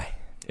 Bye-bye.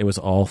 It was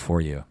all for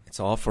you. It's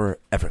all for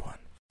everyone.